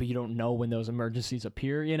 But you don't know when those emergencies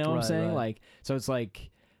appear, you know what I'm saying? Right. Like, so it's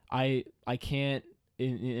like I can't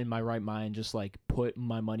in my right mind just like put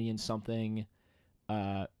my money in something.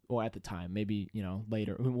 Well, at the time, maybe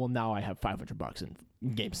later. Well, now I have $500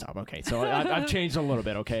 in GameStop. Okay, so I've changed a little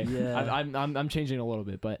bit. Okay, Yeah. I'm changing a little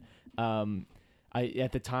bit, but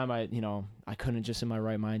at the time I couldn't just in my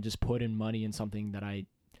right mind just put in money in something that I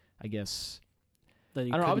guess. That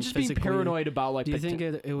you I don't know. I couldn't was just being paranoid about like. Do you think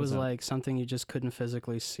it was that? like something you just couldn't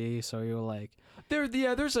physically see? So you were like,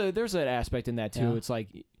 There's an aspect in that too. Yeah. It's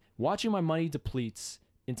like watching my money depletes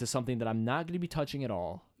into something that I'm not going to be touching at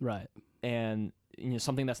all, right? and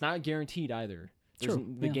something that's not guaranteed either.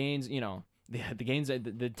 True. The gains, the gains, the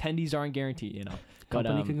attendees aren't guaranteed.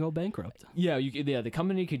 Company can go bankrupt. Yeah, the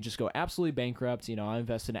company could just go absolutely bankrupt. I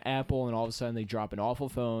invested in Apple, and all of a sudden they drop an awful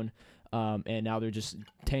phone, and now they're just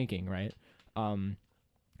tanking, right?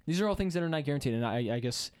 These are all things that are not guaranteed, and I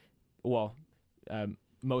guess,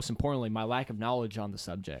 most importantly, my lack of knowledge on the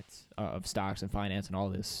subject of stocks and finance and all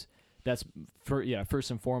this. That's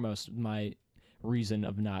first and foremost my reason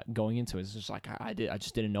of not going into it. It's just like I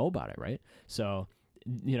just didn't know about it, right? So,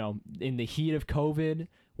 in the heat of COVID,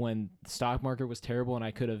 when the stock market was terrible and I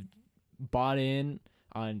could have bought in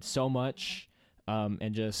on so much,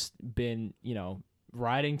 and just been,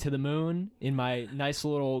 riding to the moon in my nice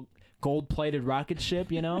little gold-plated rocket ship,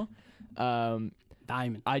 Diamond.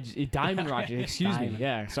 Diamond rocket. Excuse me. Diamond.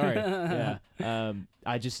 Yeah, sorry. Yeah.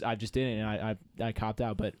 I just didn't, and I copped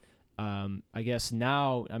out. But I guess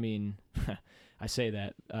now, I mean, I say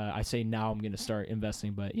that. I say now I'm going to start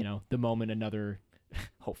investing, but the moment another,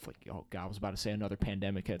 hopefully, oh God, I was about to say another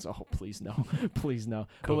pandemic hits. Oh, please no, please no.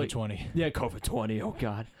 COVID-20. Yeah, COVID-20. Oh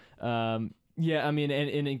God. Yeah, I mean,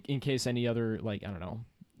 and in case any other like I don't know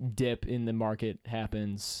dip in the market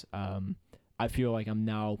happens, I feel like I'm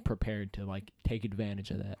now prepared to like take advantage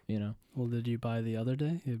of that. Well, did you buy the other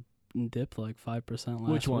day? It dipped like 5% last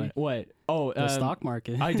Which one? week. What? Oh, The stock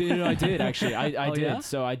market. I did. I did actually. I Oh, did. yeah?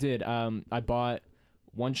 So I did. I bought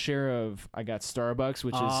one share of. I got Starbucks,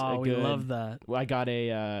 which is a we good. love that. I got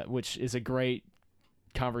a which is a great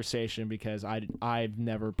conversation because I've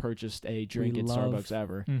never purchased a drink We at love Starbucks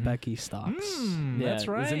ever. Mhm. Becky Stocks. Yeah, That's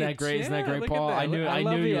right. Isn't that great? Isn't that great, look at Paul? that. I knew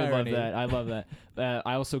love you the would love irony. that. I love that.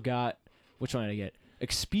 I also got which one did I get?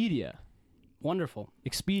 Expedia. Wonderful.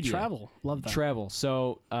 Expedia. Travel. Love that. Travel.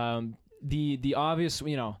 So the obvious,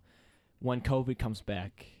 when COVID comes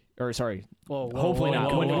back, or sorry, hopefully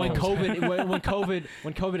not. When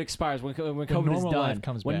COVID expires, when COVID is normal done, life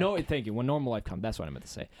comes back. Thank you. When normal life comes, that's what I meant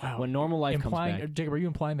to say. Wow. When normal life comes back, Jacob, are you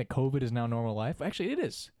implying that COVID is now normal life? Actually, it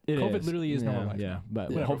is. COVID literally is normal life. Yeah, now.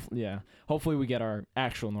 but Whatever. hopefully we get our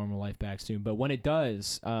actual normal life back soon. But when it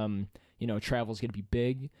does, travel's gonna be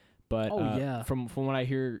big. But from what I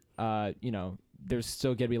hear, there's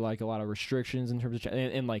still gonna be like a lot of restrictions in terms of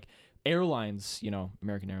and like airlines,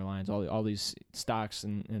 American Airlines, all these stocks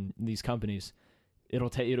and these companies,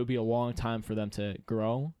 it'll be a long time for them to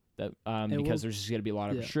grow. That because there's just gonna be a lot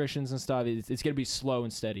of restrictions and stuff. It's gonna be slow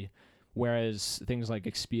and steady. Whereas things like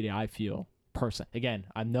Expedia, I feel again,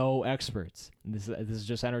 I'm no expert. This is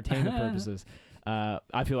just entertainment purposes.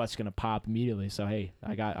 I feel that's gonna pop immediately. So hey,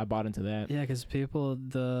 I bought into that. Yeah, because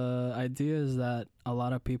the idea is that a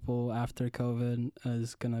lot of people after COVID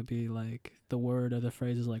is gonna be like the word or the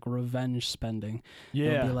phrase is like revenge spending.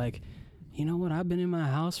 They'll be like, you know what? I've been in my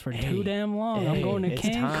house for too damn long. I'm going to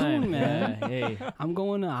Cancun, man. Yeah, I'm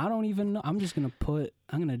going to. I don't even know. I'm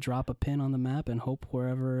gonna drop a pin on the map and hope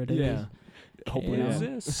wherever it is. Yeah. Hopefully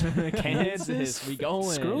Kansas. Kansas, we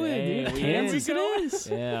going. Screw it, dude. Kansas it is.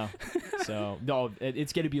 Yeah. So no,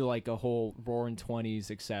 it's gonna be like a whole roaring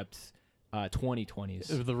 20s except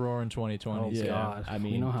 2020s. The roaring 2020s. Oh Yeah. God. I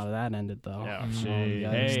mean, you know how that ended though. Yeah, Oh, shit.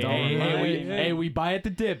 guys, don't remind me. we buy at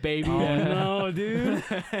the dip, baby. Oh no, dude.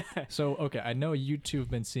 So, okay, I know you two have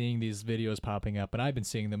been seeing these videos popping up, and I've been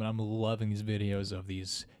seeing them, and I'm loving these videos of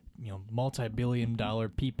these, multi-billion-dollar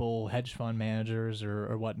people, hedge fund managers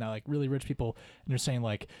or whatnot, like really rich people, and they're saying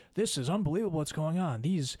like, this is unbelievable what's going on.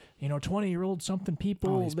 These, 20-year-old something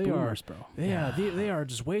people, These they boomers, are, bro. they are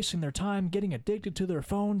just wasting their time getting addicted to their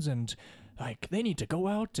phones, and like they need to go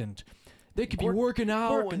out and They could be working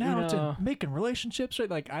out and making relationships. Right?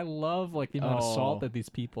 Like I love like the amount of salt that these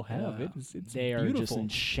people have. Yeah. It's they are beautiful. just in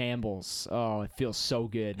shambles. Oh, it feels so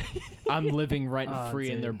good. I'm living rent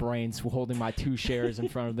free in their dude. brains, holding my 2 shares in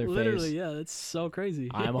front of their Literally, face. yeah, that's so crazy.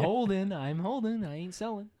 I'm holding. I ain't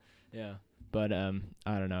selling. Yeah, but I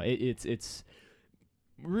don't know. It's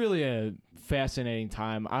really a fascinating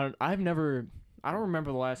time. I don't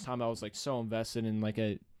remember the last time I was like so invested in like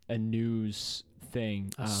a news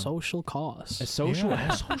thing. A social cause. A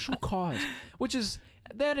social cause, which is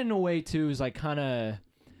that in a way too is like kind of,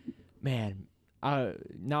 man.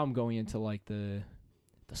 Now I'm going into like the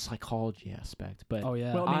psychology aspect, but Oh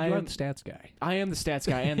yeah. Well, I mean, you're the stats guy. I am the stats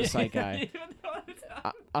guy and the psych guy.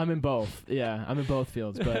 I'm in both. Yeah, I'm in both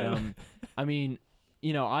fields. But I mean,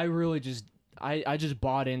 you know, I really just I just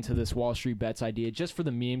bought into this Wall Street Bets idea just for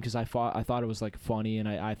the meme because I thought it was like funny, and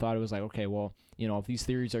I thought it was like, okay, well, you know, if these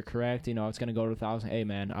theories are correct, you know, it's gonna go to 1,000. Hey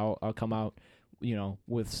man, I'll come out, you know,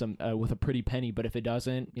 with some with a pretty penny. But if it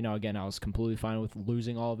doesn't, you know, again, I was completely fine with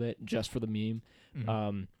losing all of it just for the meme.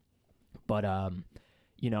 Mm-hmm.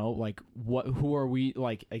 You know, like who are we,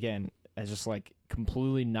 like, again, as just like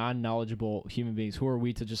completely non-knowledgeable human beings, who are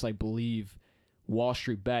we to just like believe Wall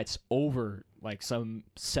Street Bets over like some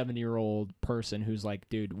 70-year-old person who's like,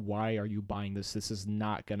 dude, why are you buying this? This is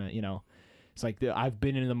not gonna, you know, it's like I've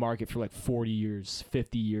been in the market for like 40 years,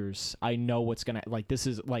 50 years. I know what's gonna, like, this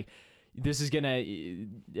is gonna,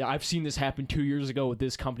 I've seen this happen 2 years ago with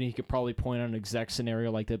this company. He could probably point out an exact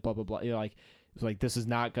scenario like that, blah, blah, blah. You know, like this is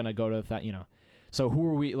not gonna go to that, you know. So who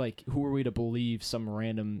are we to believe some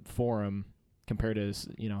random forum compared to,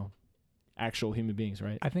 you know, actual human beings,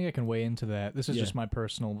 right? I think I can weigh into that. This is just my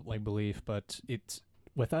personal like belief, but it's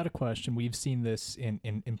without a question, we've seen this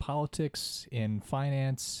in politics, in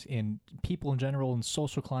finance, in people in general, in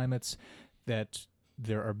social climates, that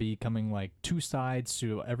there are becoming like two sides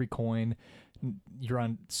to every coin. You're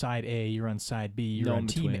on side A, you're on side B, you're on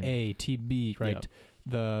team A, team B, right? Yep.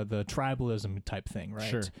 The tribalism type thing, right?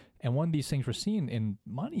 Sure. And one of these things we're seeing in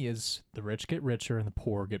money is the rich get richer and the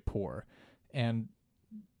poor get poorer. And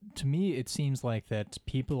to me, it seems like that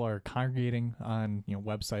people are congregating on, you know,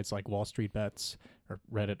 websites like Wall Street Bets or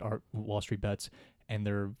Reddit or Wall Street Bets, and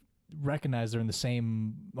they're recognize they're in the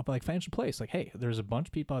same like financial place. Like, hey, there's a bunch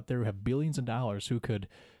of people out there who have billions of dollars who could,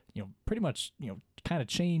 you know, pretty much, you know, kind of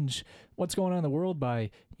change what's going on in the world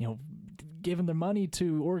by, you know, giving their money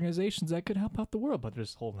to organizations that could help out the world, but they're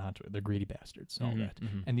just holding on to it. They're greedy bastards, all that.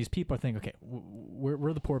 Mm-hmm. And these people are thinking, okay,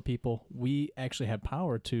 we're the poor people. We actually have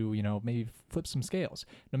power to, you know, maybe flip some scales.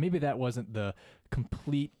 Now, maybe that wasn't the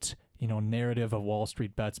complete, you know, narrative of Wall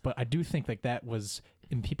Street Bets, but I do think like that was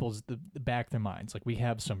in people's the back of their minds. Like, we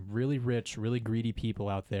have some really rich, really greedy people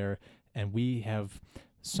out there, and we have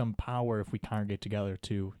some power if we congregate together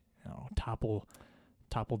to, you know, topple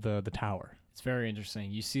the tower. It's very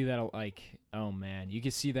interesting. You see that, like, oh man, you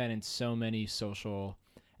can see that in so many social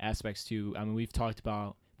aspects too. I mean, we've talked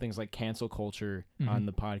about things like cancel culture on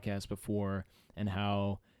the podcast before, and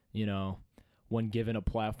how, you know, when given a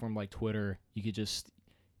platform like Twitter, you could just,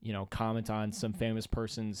 you know, comment on some famous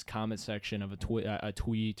person's comment section of a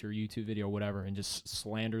tweet or YouTube video or whatever, and just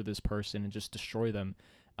slander this person and just destroy them.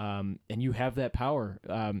 And you have that power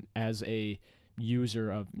as a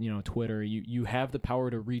user of, you know, Twitter. You have the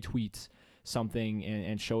power to retweet something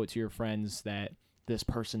and show it to your friends that this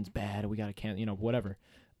person's bad, we gotta cancel, you know, whatever.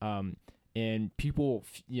 And people,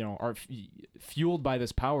 you know, are fueled by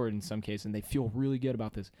this power in some cases, and they feel really good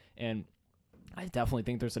about this. And I definitely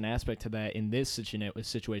think there's an aspect to that in this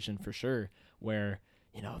situation for sure, where,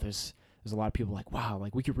 you know, there's a lot of people like, wow,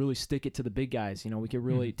 like we could really stick it to the big guys, you know, we could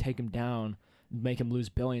really take them down, make them lose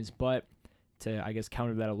billions. But to, I guess,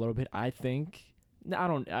 counter that a little bit, I think, I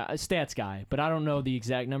don't, a stats guy, but I don't know the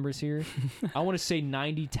exact numbers here. I want to say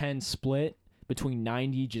 90-10 split between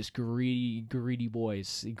 90 just greedy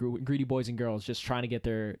boys and girls just trying to get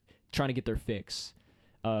their fix,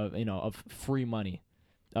 you know, of free money.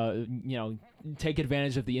 You know, take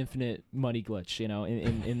advantage of the infinite money glitch, you know,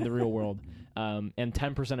 in the real world. And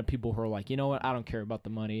 10% of people who are like, you know what, I don't care about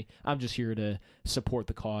the money. I'm just here to support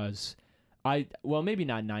the cause. Well, maybe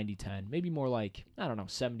not 90-10, maybe more like, I don't know,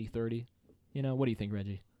 70-30. You know, what do you think,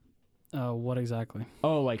 Reggie? What exactly?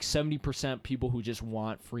 Oh, like 70% people who just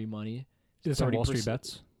want free money. Is that Wall Street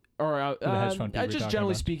Bets? Or the hedge fund people just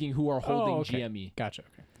generally speaking, who are holding GME. Gotcha.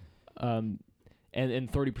 Okay.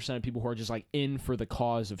 And 30% of people who are just like in for the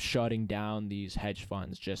cause of shutting down these hedge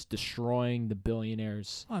funds, just destroying the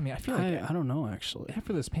billionaires. Well, I mean, I feel like I don't know, actually.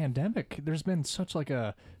 After this pandemic, there's been such like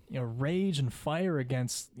a, you know, rage and fire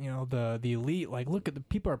against, you know, the elite. Like, look at the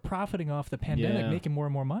people are profiting off the pandemic, making more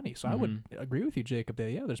and more money. So I would agree with you, Jacob,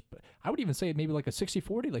 that I would even say maybe like a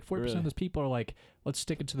 60-40, like 40% of those people are like, let's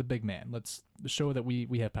stick it to the big man. Let's show that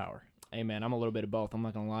we have power. Hey, man, I'm a little bit of both. I'm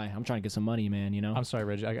not going to lie. I'm trying to get some money, man, you know? I'm sorry,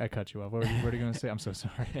 Reggie. I cut you off. What were you going to say? I'm so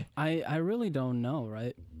sorry. I really don't know,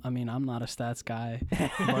 right? I mean, I'm not a stats guy.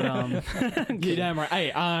 But You're damn right.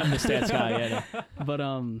 Hey, I'm the stats guy. Yeah. But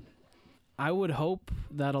I would hope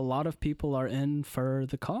that a lot of people are in for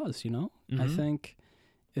the cause, you know? I think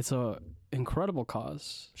it's a incredible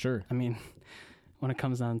cause. Sure. I mean, when it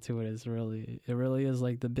comes down to it, it really is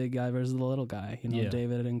like the big guy versus the little guy, you know,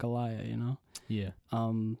 David and Goliath, you know? Yeah.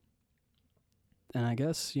 And I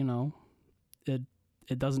guess, you know,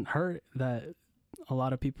 it doesn't hurt that a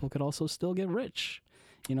lot of people could also still get rich.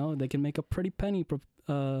 You know, they can make a pretty penny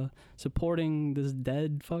supporting this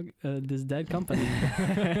dead company.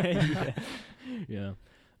 Yeah.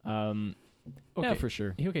 Okay. Yeah, for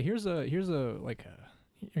sure. Okay, here's a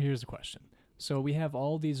question. So we have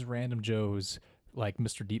all these random Joes like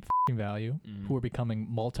Mr. Deep Value who are becoming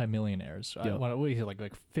multimillionaires. What is it,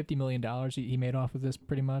 like $50 million he made off of this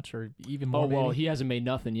pretty much, or even more? Oh, well, maybe? he hasn't made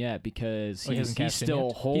nothing yet because he's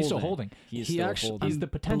still holding. He's still holding. He's the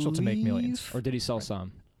potential to make millions. Or did he sell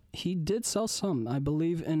some? He did sell some. I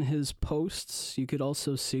believe in his posts, you could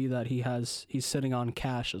also see that he's sitting on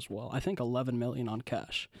cash as well. I think 11 million on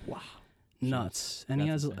cash. Wow. Nuts. And That's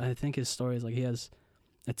he has, insane. I think his story is like he has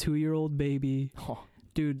a 2-year-old baby. Oh.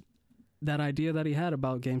 Dude, that idea that he had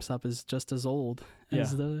about GameStop is just as old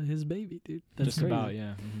as his baby, dude. That's just crazy. about,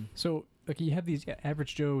 yeah. Mm-hmm. So, like, you have these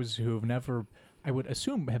average Joes who have never, I would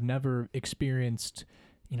assume, have never experienced,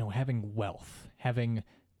 you know, having wealth, having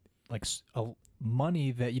like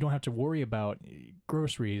money that you don't have to worry about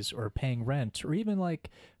groceries or paying rent or even like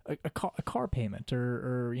a car payment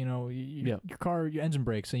or you know, your engine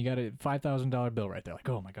breaks and you got a $5,000 bill right there. Like,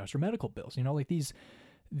 oh my gosh, or medical bills. You know, like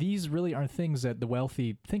these really aren't things that the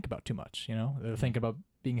wealthy think about too much, you know? They're thinking about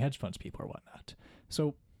being hedge funds people or whatnot.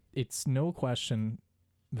 So it's no question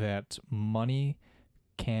that money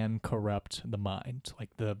can corrupt the mind.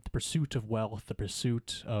 Like the pursuit of wealth, the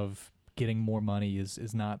pursuit of getting more money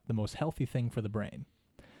is not the most healthy thing for the brain.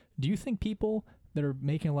 Do you think people that are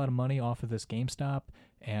making a lot of money off of this GameStop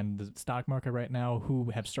and the stock market right now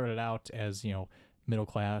who have started out as, you know, middle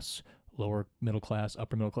class, lower middle class,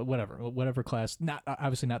 upper middle class, whatever class, not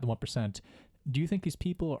obviously not the 1%. Do you think these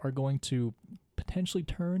people are going to potentially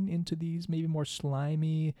turn into these maybe more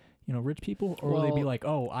slimy, you know, rich people, or will they be like,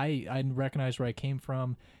 oh, I recognize where I came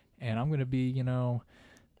from, and I'm going to be, you know,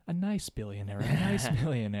 a nice billionaire, a nice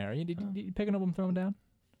millionaire? You picking up them, throwing down?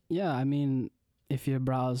 Yeah, I mean, if you're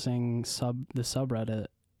browsing the subreddit,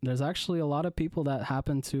 there's actually a lot of people that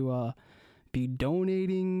happen to be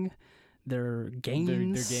donating their gains, their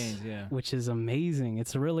gains, yeah, which is amazing.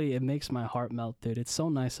 It makes my heart melt, dude. It's so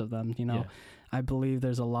nice of them, you know. Yeah. I believe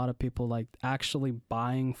there's a lot of people like actually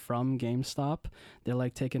buying from GameStop. They're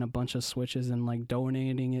like taking a bunch of Switches and like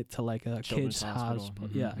donating it to like a kids hospital.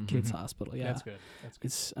 Mm-hmm. Yeah, a kids hospital. Yeah, That's good.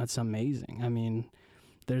 It's amazing. I mean,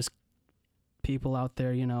 there's people out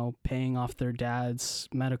there, you know, paying off their dad's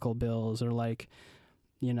medical bills, or like,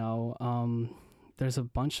 you know, there's a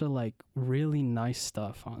bunch of like really nice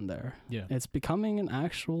stuff on there. Yeah. It's becoming an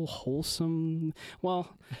actual wholesome,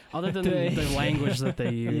 well, other than the language that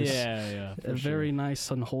they use. Yeah. Very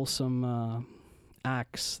nice and wholesome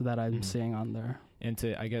acts that I'm seeing on there. And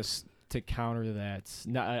to counter that,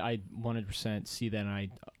 I 100% see that, and I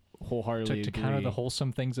wholeheartedly to agree. counter the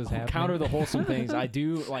wholesome things that's happening. Counter the wholesome things. I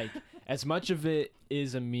do like, as much of it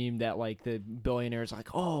is a meme that like the billionaires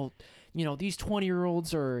like, oh, you know, these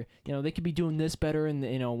 20-year-olds are, you know, they could be doing this better, and,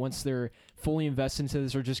 you know, once they're fully invested into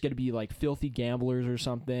this, are just going to be like filthy gamblers or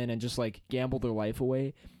something and just like gamble their life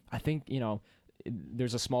away. I think, you know,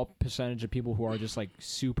 there's a small percentage of people who are just like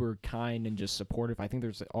super kind and just supportive. I think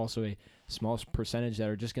there's also a small percentage that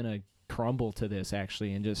are just going to crumble to this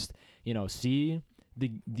actually, and just, you know, see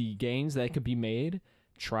the gains that could be made,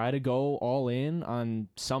 try to go all in on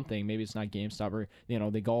something. Maybe it's not GameStop, or, you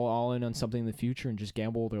know, they go all in on something in the future and just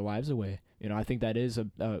gamble their lives away. You know, I think that is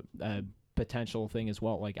a potential thing as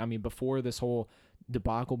well. Like, I mean, before this whole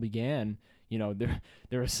debacle began, you know,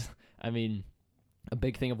 there was, I mean, a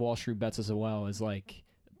big thing of Wall Street Bets as well is like,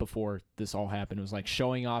 before this all happened, it was like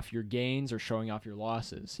showing off your gains or showing off your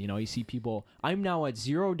losses. You know, you see people, I'm now at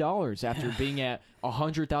 $0 after being at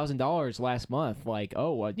 $100,000 last month. Like,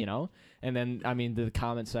 oh, what, you know? And then, I mean, the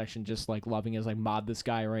comment section just like loving is like, mod this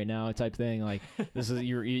guy right now type thing. Like, this is,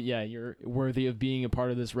 you're worthy of being a part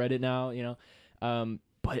of this Reddit now, you know?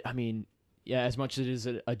 But I mean, yeah, as much as it is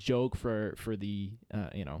a joke for the,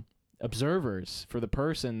 you know, observers, for the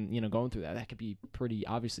person, you know, going through that could be pretty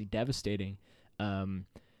obviously devastating.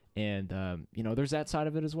 And you know, there's that side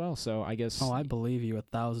of it as well. So I guess. Oh, I believe you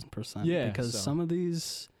 1,000%. Yeah, because some of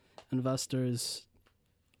these investors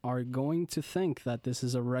are going to think that this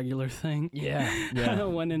is a regular thing. Yeah.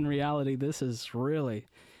 When in reality, this is really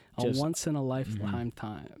a Just, once in a lifetime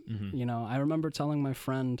time. Mm-hmm. You know, I remember telling my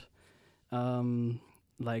friend,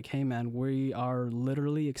 like, hey man, we are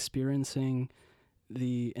literally experiencing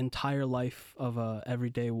the entire life of a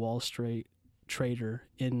everyday Wall Street trader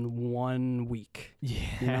in 1 week. Yeah.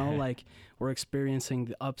 You know, like we're experiencing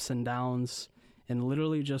the ups and downs in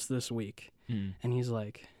literally just this week. Mm. And he's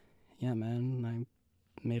like, yeah, man,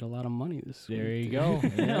 I made a lot of money this week. There you go.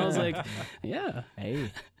 And I was like, yeah.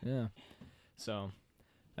 Hey, yeah. So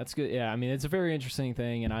that's good. Yeah, I mean, it's a very interesting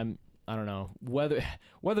thing, and I don't know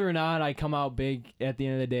whether or not I come out big at the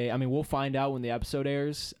end of the day. I mean, we'll find out when the episode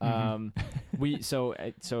airs. So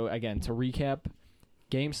again, to recap,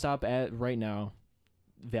 GameStop at right now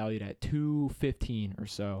valued at $2.15 or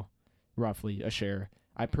so, roughly a share.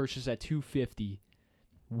 I purchased at $2.50.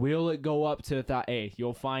 Will it go up to hey,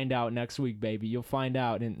 you'll find out next week, baby. You'll find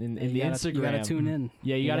out in the Instagram. You gotta tune in.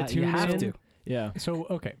 Yeah, you gotta tune in. You have to. Yeah. So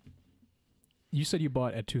okay, you said you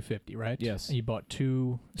bought at $2.50, right? Yes. And you bought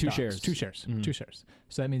two shares. Two shares. Mhm. 2 shares.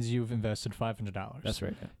 So that means you've invested $500. That's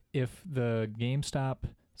right. Yeah. If the GameStop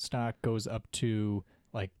stock goes up to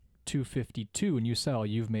like $2.52 and you sell,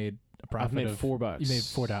 you've made a profit I've made of $4. You made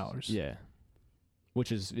 $4. Yeah.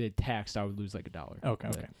 Which is taxed, I would lose like $1. Okay.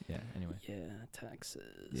 But, Okay. yeah. Anyway. Yeah, taxes.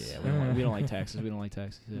 Yeah. We don't like taxes. We don't like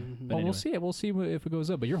taxes. Yeah. Mhm. But Well, anyway. we'll see. We'll see if it goes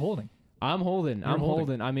up. But you're holding. I'm holding. You're I'm holding.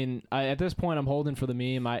 holding. I mean, at this point, I'm holding for the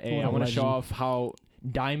meme. I What a want to show legend. off how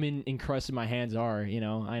diamond encrusted my hands are. You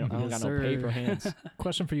know, I don't Yes, got sir. no paper hands.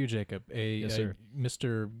 Question for you, Jacob. Yes, sir.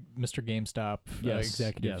 Mr. GameStop Yes,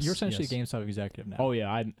 executive. yes, You're essentially yes. a GameStop executive now. Oh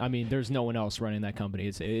yeah. I mean, there's no one else running that company.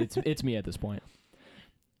 It's me at this point.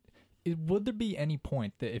 Would there be any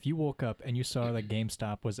point that if you woke up and you saw that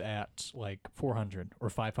GameStop was at like $400 or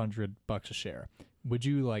 $500 a share, would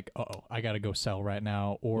you like, I got to go sell right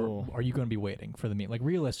now, or Oh. are you going to be waiting for the meet? Like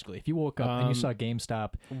realistically, if you woke up and you saw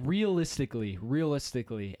GameStop, Realistically,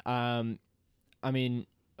 I mean,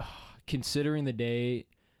 considering the day,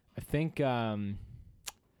 I think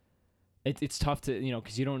it's tough to,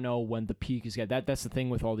 because you don't know when the peak is. That's the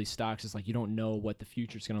thing with all these stocks, is like you don't know what the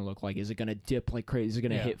future's going to look like. Is it going to dip like crazy? Is it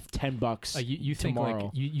going to Yeah. hit $10 you think tomorrow?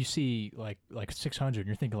 like you see like 600, and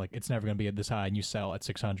you're thinking like it's never going to be at this high, and you sell at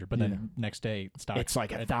 600, but then next day stocks It's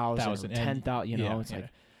like at 1,000, 10,000. Yeah, It's yeah. like,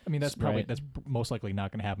 I mean, that's probably Right. most likely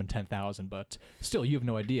not going to happen 10,000, but still, you have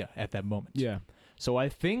no idea at that moment. yeah. So I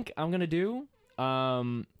think I'm gonna do.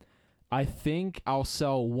 I think I'll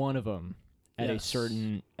sell one of them at Yes.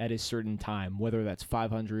 a certain time, whether that's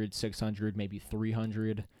 500, 600, maybe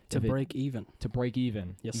 300 To if it- break even. to break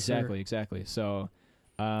even. Yes, sir. Exactly. So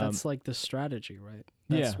That's like the strategy, right?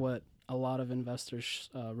 That's what a lot of investors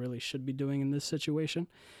really should be doing in this situation.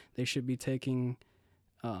 They should be taking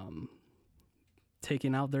out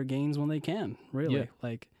their gains when they can, really. Yeah.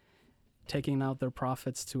 Like taking out their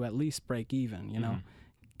profits to at least break even, you know? Mhm.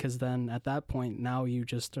 Because then at that point, now you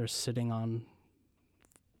just are sitting on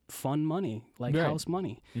fun money, like Right. house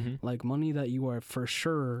money, Mhm. like money that you are for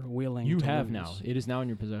sure willing You to have lose. now. It is now in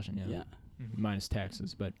your possession. Yeah. Yeah. Minus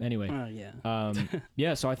taxes, but anyway. Yeah.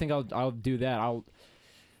 Yeah. So I think I'll do that.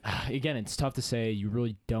 Again, it's tough to say. You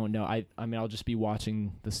really don't know. I mean, I'll just be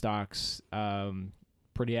watching the stocks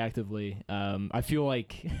pretty actively. I feel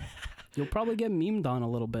like You'll probably get memed on a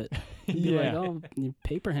little bit. You'll be Yeah. like, oh, your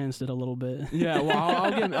paper hands did a little bit. yeah, well,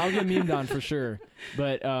 I'll get memed on for sure,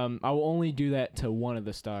 but I will only do that to one of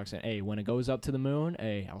the stocks. And when it goes up to the moon,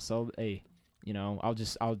 I'll sell.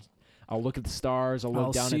 I'll look at the stars. I'll look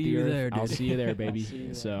I'll down see at the you earth. there, I'll dude. see you there, baby. see you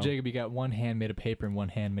there. So Jacob, you got one hand made of paper and one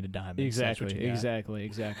hand made of diamonds. That's what you got.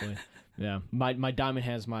 exactly. Yeah, my diamond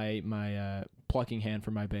has my plucking hand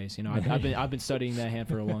for my base. I've been studying that hand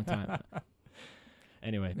for a long time.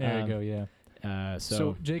 Anyway, There you go. Yeah.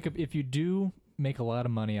 So Jacob, if you do make a lot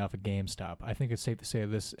of money off of GameStop, I think it's safe to say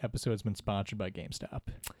this episode has been sponsored by GameStop.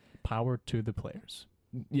 Power to the players.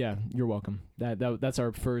 yeah, you're welcome. That's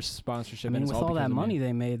our first sponsorship. I mean, and it's with all because that of me. money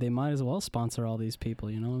they made, they might as well sponsor all these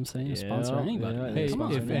people. You know what I'm saying? Sponsor Yeah, anybody. yeah, Hey, Come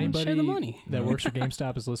on, if man. anybody share the money. that works for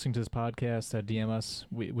GameStop is listening to this podcast, DM us.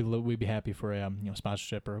 We'd be happy for a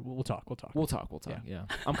sponsorship, or we'll talk. We'll talk. Yeah.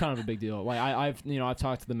 I'm kind of a big deal. Like I've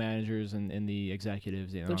talked to the managers and the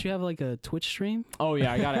executives. Don't you have like a Twitch stream? Oh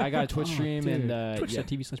yeah, I got a Twitch Oh, stream dude. and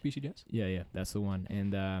Twitch.tv/BCDS. yeah, that's the one.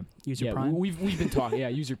 And Use your Prime. we've been talking. Yeah,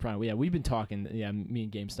 use your Prime. Yeah, we've been talking. Yeah, me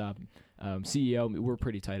and GameStop CEO, we're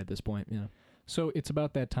pretty tight at this point. Yeah, So it's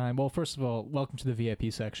about that time. Well, first of all, welcome to the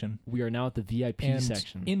VIP section. we are now at the VIP And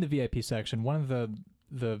section. in the VIP section, one of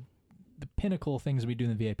the pinnacle things we do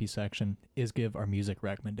in the VIP section is give our music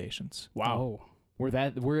recommendations. Wow. Oh. We're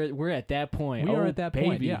at that point. We are Oh, at that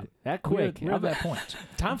point, baby. yeah. That quick. We're at that point.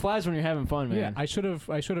 Time flies when you're having fun, man. Yeah, I should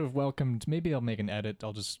have welcomed. Maybe I'll make an edit.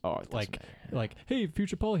 I'll just Oh, it doesn't like matter. hey,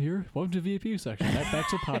 Future Paul here. Welcome to the VIP section. Back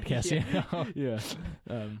to the podcast. Yeah. You know?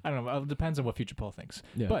 Yeah. I don't know. It depends on what Future Paul thinks.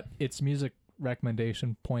 Yeah. But it's music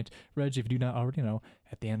recommendation point. Reggie, if you do not already know,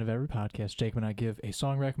 at the end of every podcast, Jake and I give a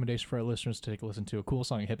song recommendation for our listeners to take a listen to. A cool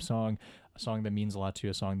song, a hip song, a song that means a lot to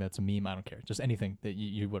you, a song that's a meme. I don't care. Just anything that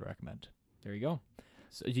you would recommend. There you go.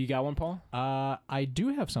 So you got one, Paul? I do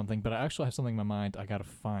have something, but I actually have something in my mind I gotta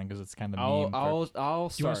find because it's kind of meme. I'll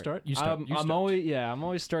start. You want to start? You start. I'm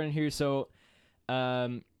always starting here. So,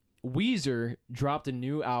 Weezer dropped a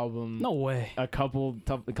new album. No way. A couple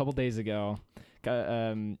days ago.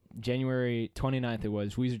 January 29th it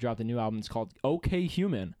was. Weezer dropped a new album. It's called OK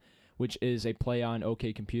Human, which is a play on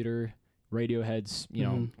OK Computer, Radiohead's,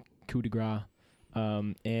 coup de grace.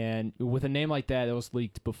 And with a name like that, it was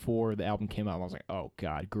leaked before the album came out. I was like, oh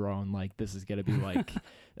God, grown. Like, this is going to be like,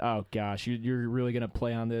 oh gosh, you're really going to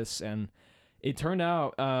play on this. And it turned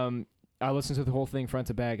out, I listened to the whole thing front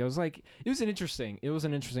to back. I was like, it was an interesting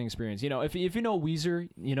experience. If you know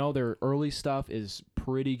Weezer, their early stuff is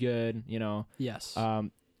pretty good, Yes.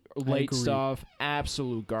 Late stuff,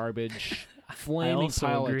 absolute garbage, flaming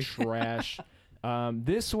pile of trash.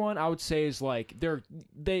 This one I would say is like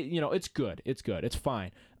it's good. It's good. It's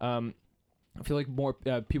fine. I feel like more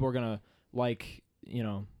people are gonna like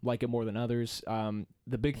it more than others.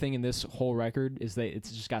 The big thing in this whole record is that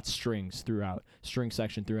it's just got string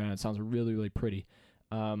section throughout. It sounds really, really pretty.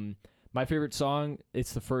 My favorite song,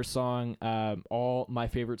 it's the first song. All My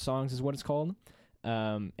Favorite Songs is what it's called.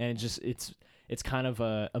 And it's kind of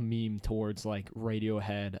a meme towards like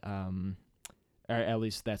Radiohead. Or at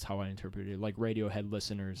least that's how I interpret it. Like Radiohead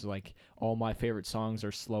listeners, like all my favorite songs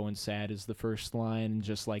are slow and sad is the first line, and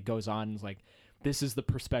just like goes on and is like, this is the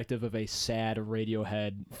perspective of a sad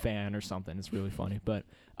Radiohead fan or something. It's really funny, but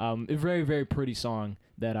a very, very pretty song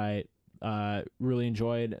that I really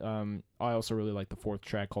enjoyed. I also really like the fourth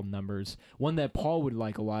track called Numbers, one that Paul would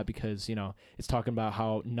like a lot because it's talking about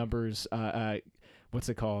how numbers what's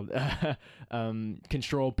it called?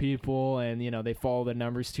 Control people, and they follow the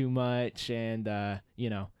numbers too much, and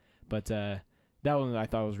but that one I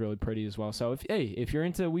thought was really pretty as well. So if you're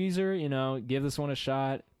into Weezer, give this one a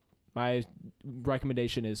shot. My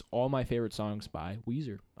recommendation is All My Favorite Songs by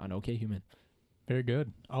Weezer on OK Human. Very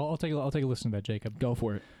good. I'll take a listen to that, Jacob. Go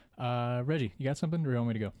for it. Reggie, you got something, or you want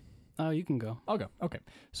me to go? Oh, you can go. I'll go. Okay.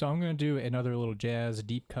 So I'm going to do another little jazz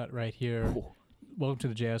deep cut right here. Cool. Welcome to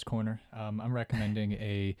the Jazz Corner. I'm recommending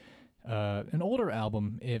an older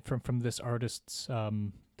album from this artist's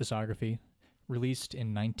discography, released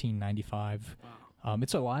in 1995. Wow.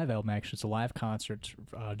 It's a live album, actually. It's a live concert.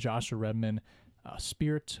 Joshua Redman,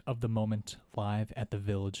 Spirit of the Moment, live at the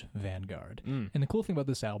Village Vanguard. And the cool thing about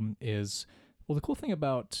this album is, the cool thing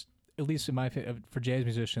about, at least in for jazz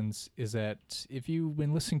musicians, is that if you've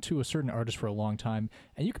been listening to a certain artist for a long time,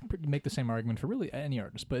 and you can make the same argument for really any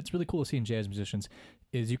artist, but it's really cool to see in jazz musicians,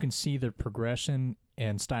 is you can see the progression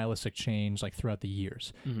and stylistic change like throughout the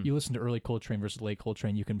years. Mm-hmm. You listen to early Coltrane versus late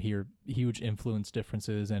Coltrane, you can hear huge influence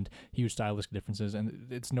differences and huge stylistic differences, and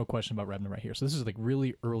it's no question about Redman right here. So this is like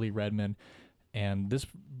really early Redman. And this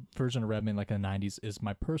version of Redman, like in the 90s, is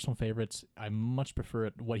my personal favorite. I much prefer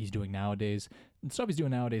what he's doing nowadays. The stuff he's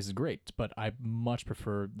doing nowadays is great, but I much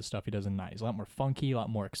prefer the stuff he does in the 90s. A lot more funky, a lot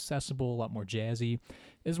more accessible, a lot more jazzy.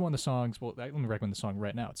 This is one of the songs, let me recommend the song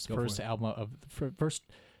right now. It's the first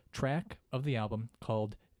track of the album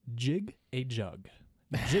called Jig a Jug.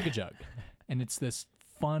 Jig a Jug. And it's this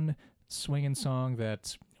fun, swinging song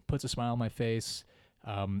that puts a smile on my face.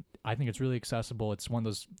 I think it's really accessible. It's one of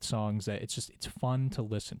those songs that it's fun to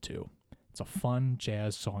listen to. It's a fun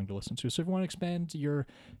jazz song to listen to. So if you want to expand your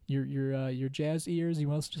jazz ears, you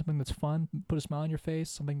want to listen to something that's fun, put a smile on your face,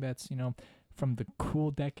 something that's from the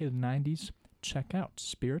cool decade of the 90s, check out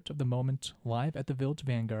Spirit of the Moment, live at the Village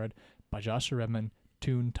Vanguard by Joshua Redman,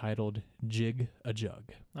 tune titled Jig a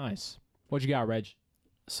Jug. Nice. What you got, Reg?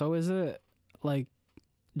 So is it like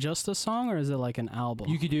just a song, or is it like an album?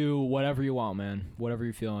 You could do whatever you want, man. Whatever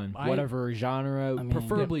you're feeling. Whatever genre,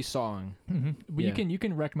 preferably song. Mm-hmm. But you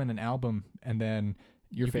can recommend an album, and then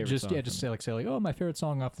your favorite song. Say like, oh, my favorite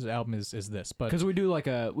song off this album is this. But because we do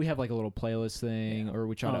we have like a little playlist thing, or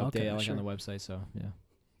we try to update it on the website. So yeah.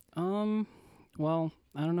 Well,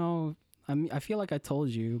 I don't know. I feel like I told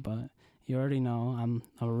you, but you already know I'm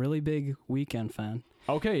a really big Weeknd fan.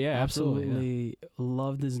 Okay, yeah, absolutely.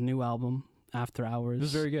 Loved his new album, After Hours. This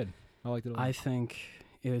is very good. I liked it a lot. I think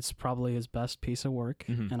it's probably his best piece of work,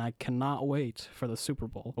 and I cannot wait for the Super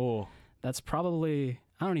Bowl. Oh, that's probably.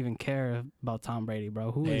 I don't even care about Tom Brady,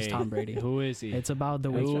 bro. Who is Tom Brady? Who is he? It's about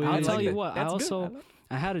the Weeknd. I'll tell you what.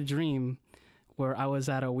 I had a dream where I was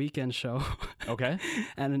at a weekend show. Okay.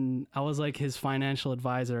 And I was like his financial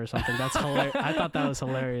advisor or something. That's hilarious. I thought that was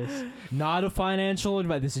hilarious. Not a financial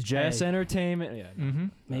advice. This is just entertainment. Yeah. Mm-hmm.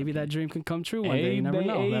 Maybe that dream can come true one day. You never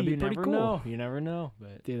know. That'd be pretty cool. You never know.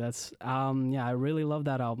 But Dude, that's yeah, I really love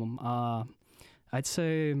that album. I'd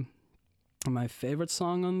say my favorite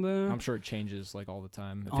song on there. I'm sure it changes like all the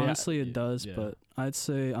time. Honestly, it does, but I'd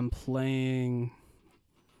say I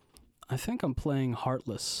think I'm playing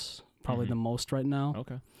Heartless probably the most right now.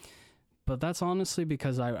 Okay. But that's honestly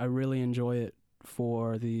because I really enjoy it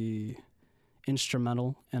for the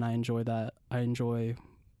instrumental, and I enjoy that. I enjoy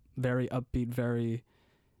very upbeat, very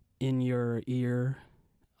in your ear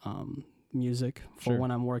music for when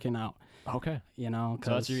I'm working out. Okay. You know,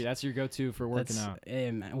 so that's your go-to for working out. Hey,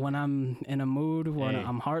 man, when I'm in a mood, when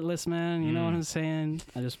I'm heartless, man, you know what I'm saying?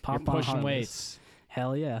 I just pop on pushing Heartless. weights.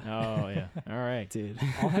 Hell yeah. Oh yeah. All right, dude.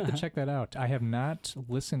 I'll have to check that out. I have not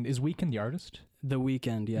listened. Is Weeknd the artist? The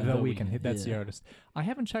Weeknd, yeah. The Weeknd. That's the artist. I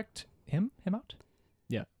haven't checked him out.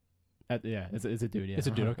 Yeah. It's a dude. Yeah. It's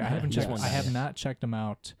a dude. Okay. I haven't checked. I have not checked him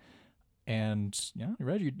out. And yeah,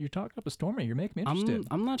 Reggie, you're talking up a storm. You're making me interested.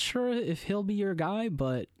 I'm not sure if he'll be your guy,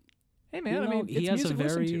 but hey man, I mean, he has a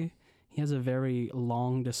very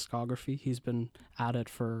long discography. He's been at it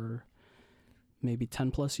for maybe 10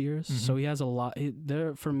 plus years. Mm-hmm. So he has a lot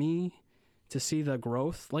there for me to see the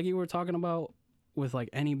growth. Like you were talking about with like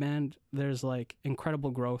any band, there's like incredible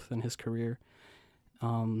growth in his career.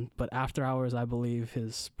 But After Hours, I believe,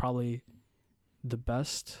 is probably the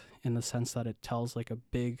best in the sense that it tells like a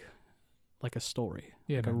story.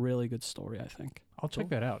 Yeah, like a really good story, I think. I'll check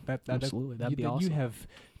that out. Absolutely. That'd be awesome. You have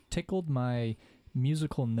tickled my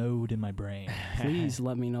musical node in my brain. Please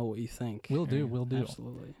let me know what you think. We'll do.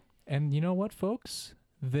 Absolutely. And you know what, folks?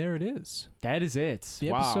 There it is. That is it.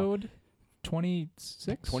 The episode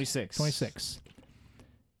 26? 26.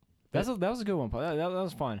 That was a good one, Paul. That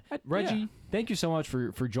was fun. Reggie, thank you so much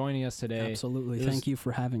for joining us today. Absolutely. Thank you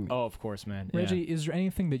for having me. Oh, of course, man. Reggie, is there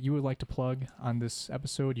anything that you would like to plug on this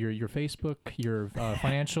episode? Your Facebook, your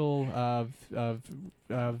financial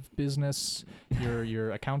business,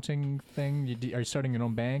 your accounting thing? Are you starting your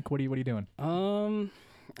own bank? What are you doing?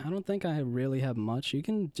 I don't think I really have much. You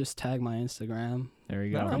can just tag my Instagram. There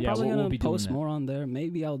you go. I'm probably gonna post more on there.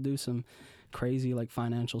 Maybe I'll do some crazy like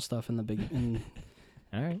financial stuff in the beginning.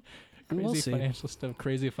 All right. Crazy financial stuff,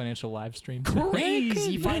 crazy financial live stream.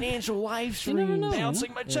 Crazy financial live stream.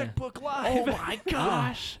 Bouncing my checkbook live. Oh my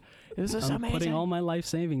gosh. This is I'm amazing. putting all my life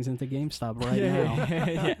savings into GameStop right now.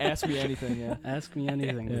 Yeah, ask me anything. Yeah. Ask me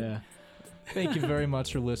anything. Yeah. Thank you very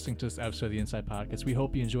much for listening to this episode of the Inside Podcast. We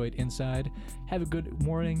hope you enjoyed Inside. Have a good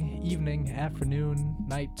morning, evening, afternoon,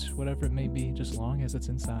 night, whatever it may be, just long as it's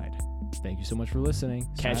inside. Thank you so much for listening.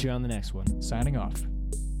 Catch you on the next one. Signing off.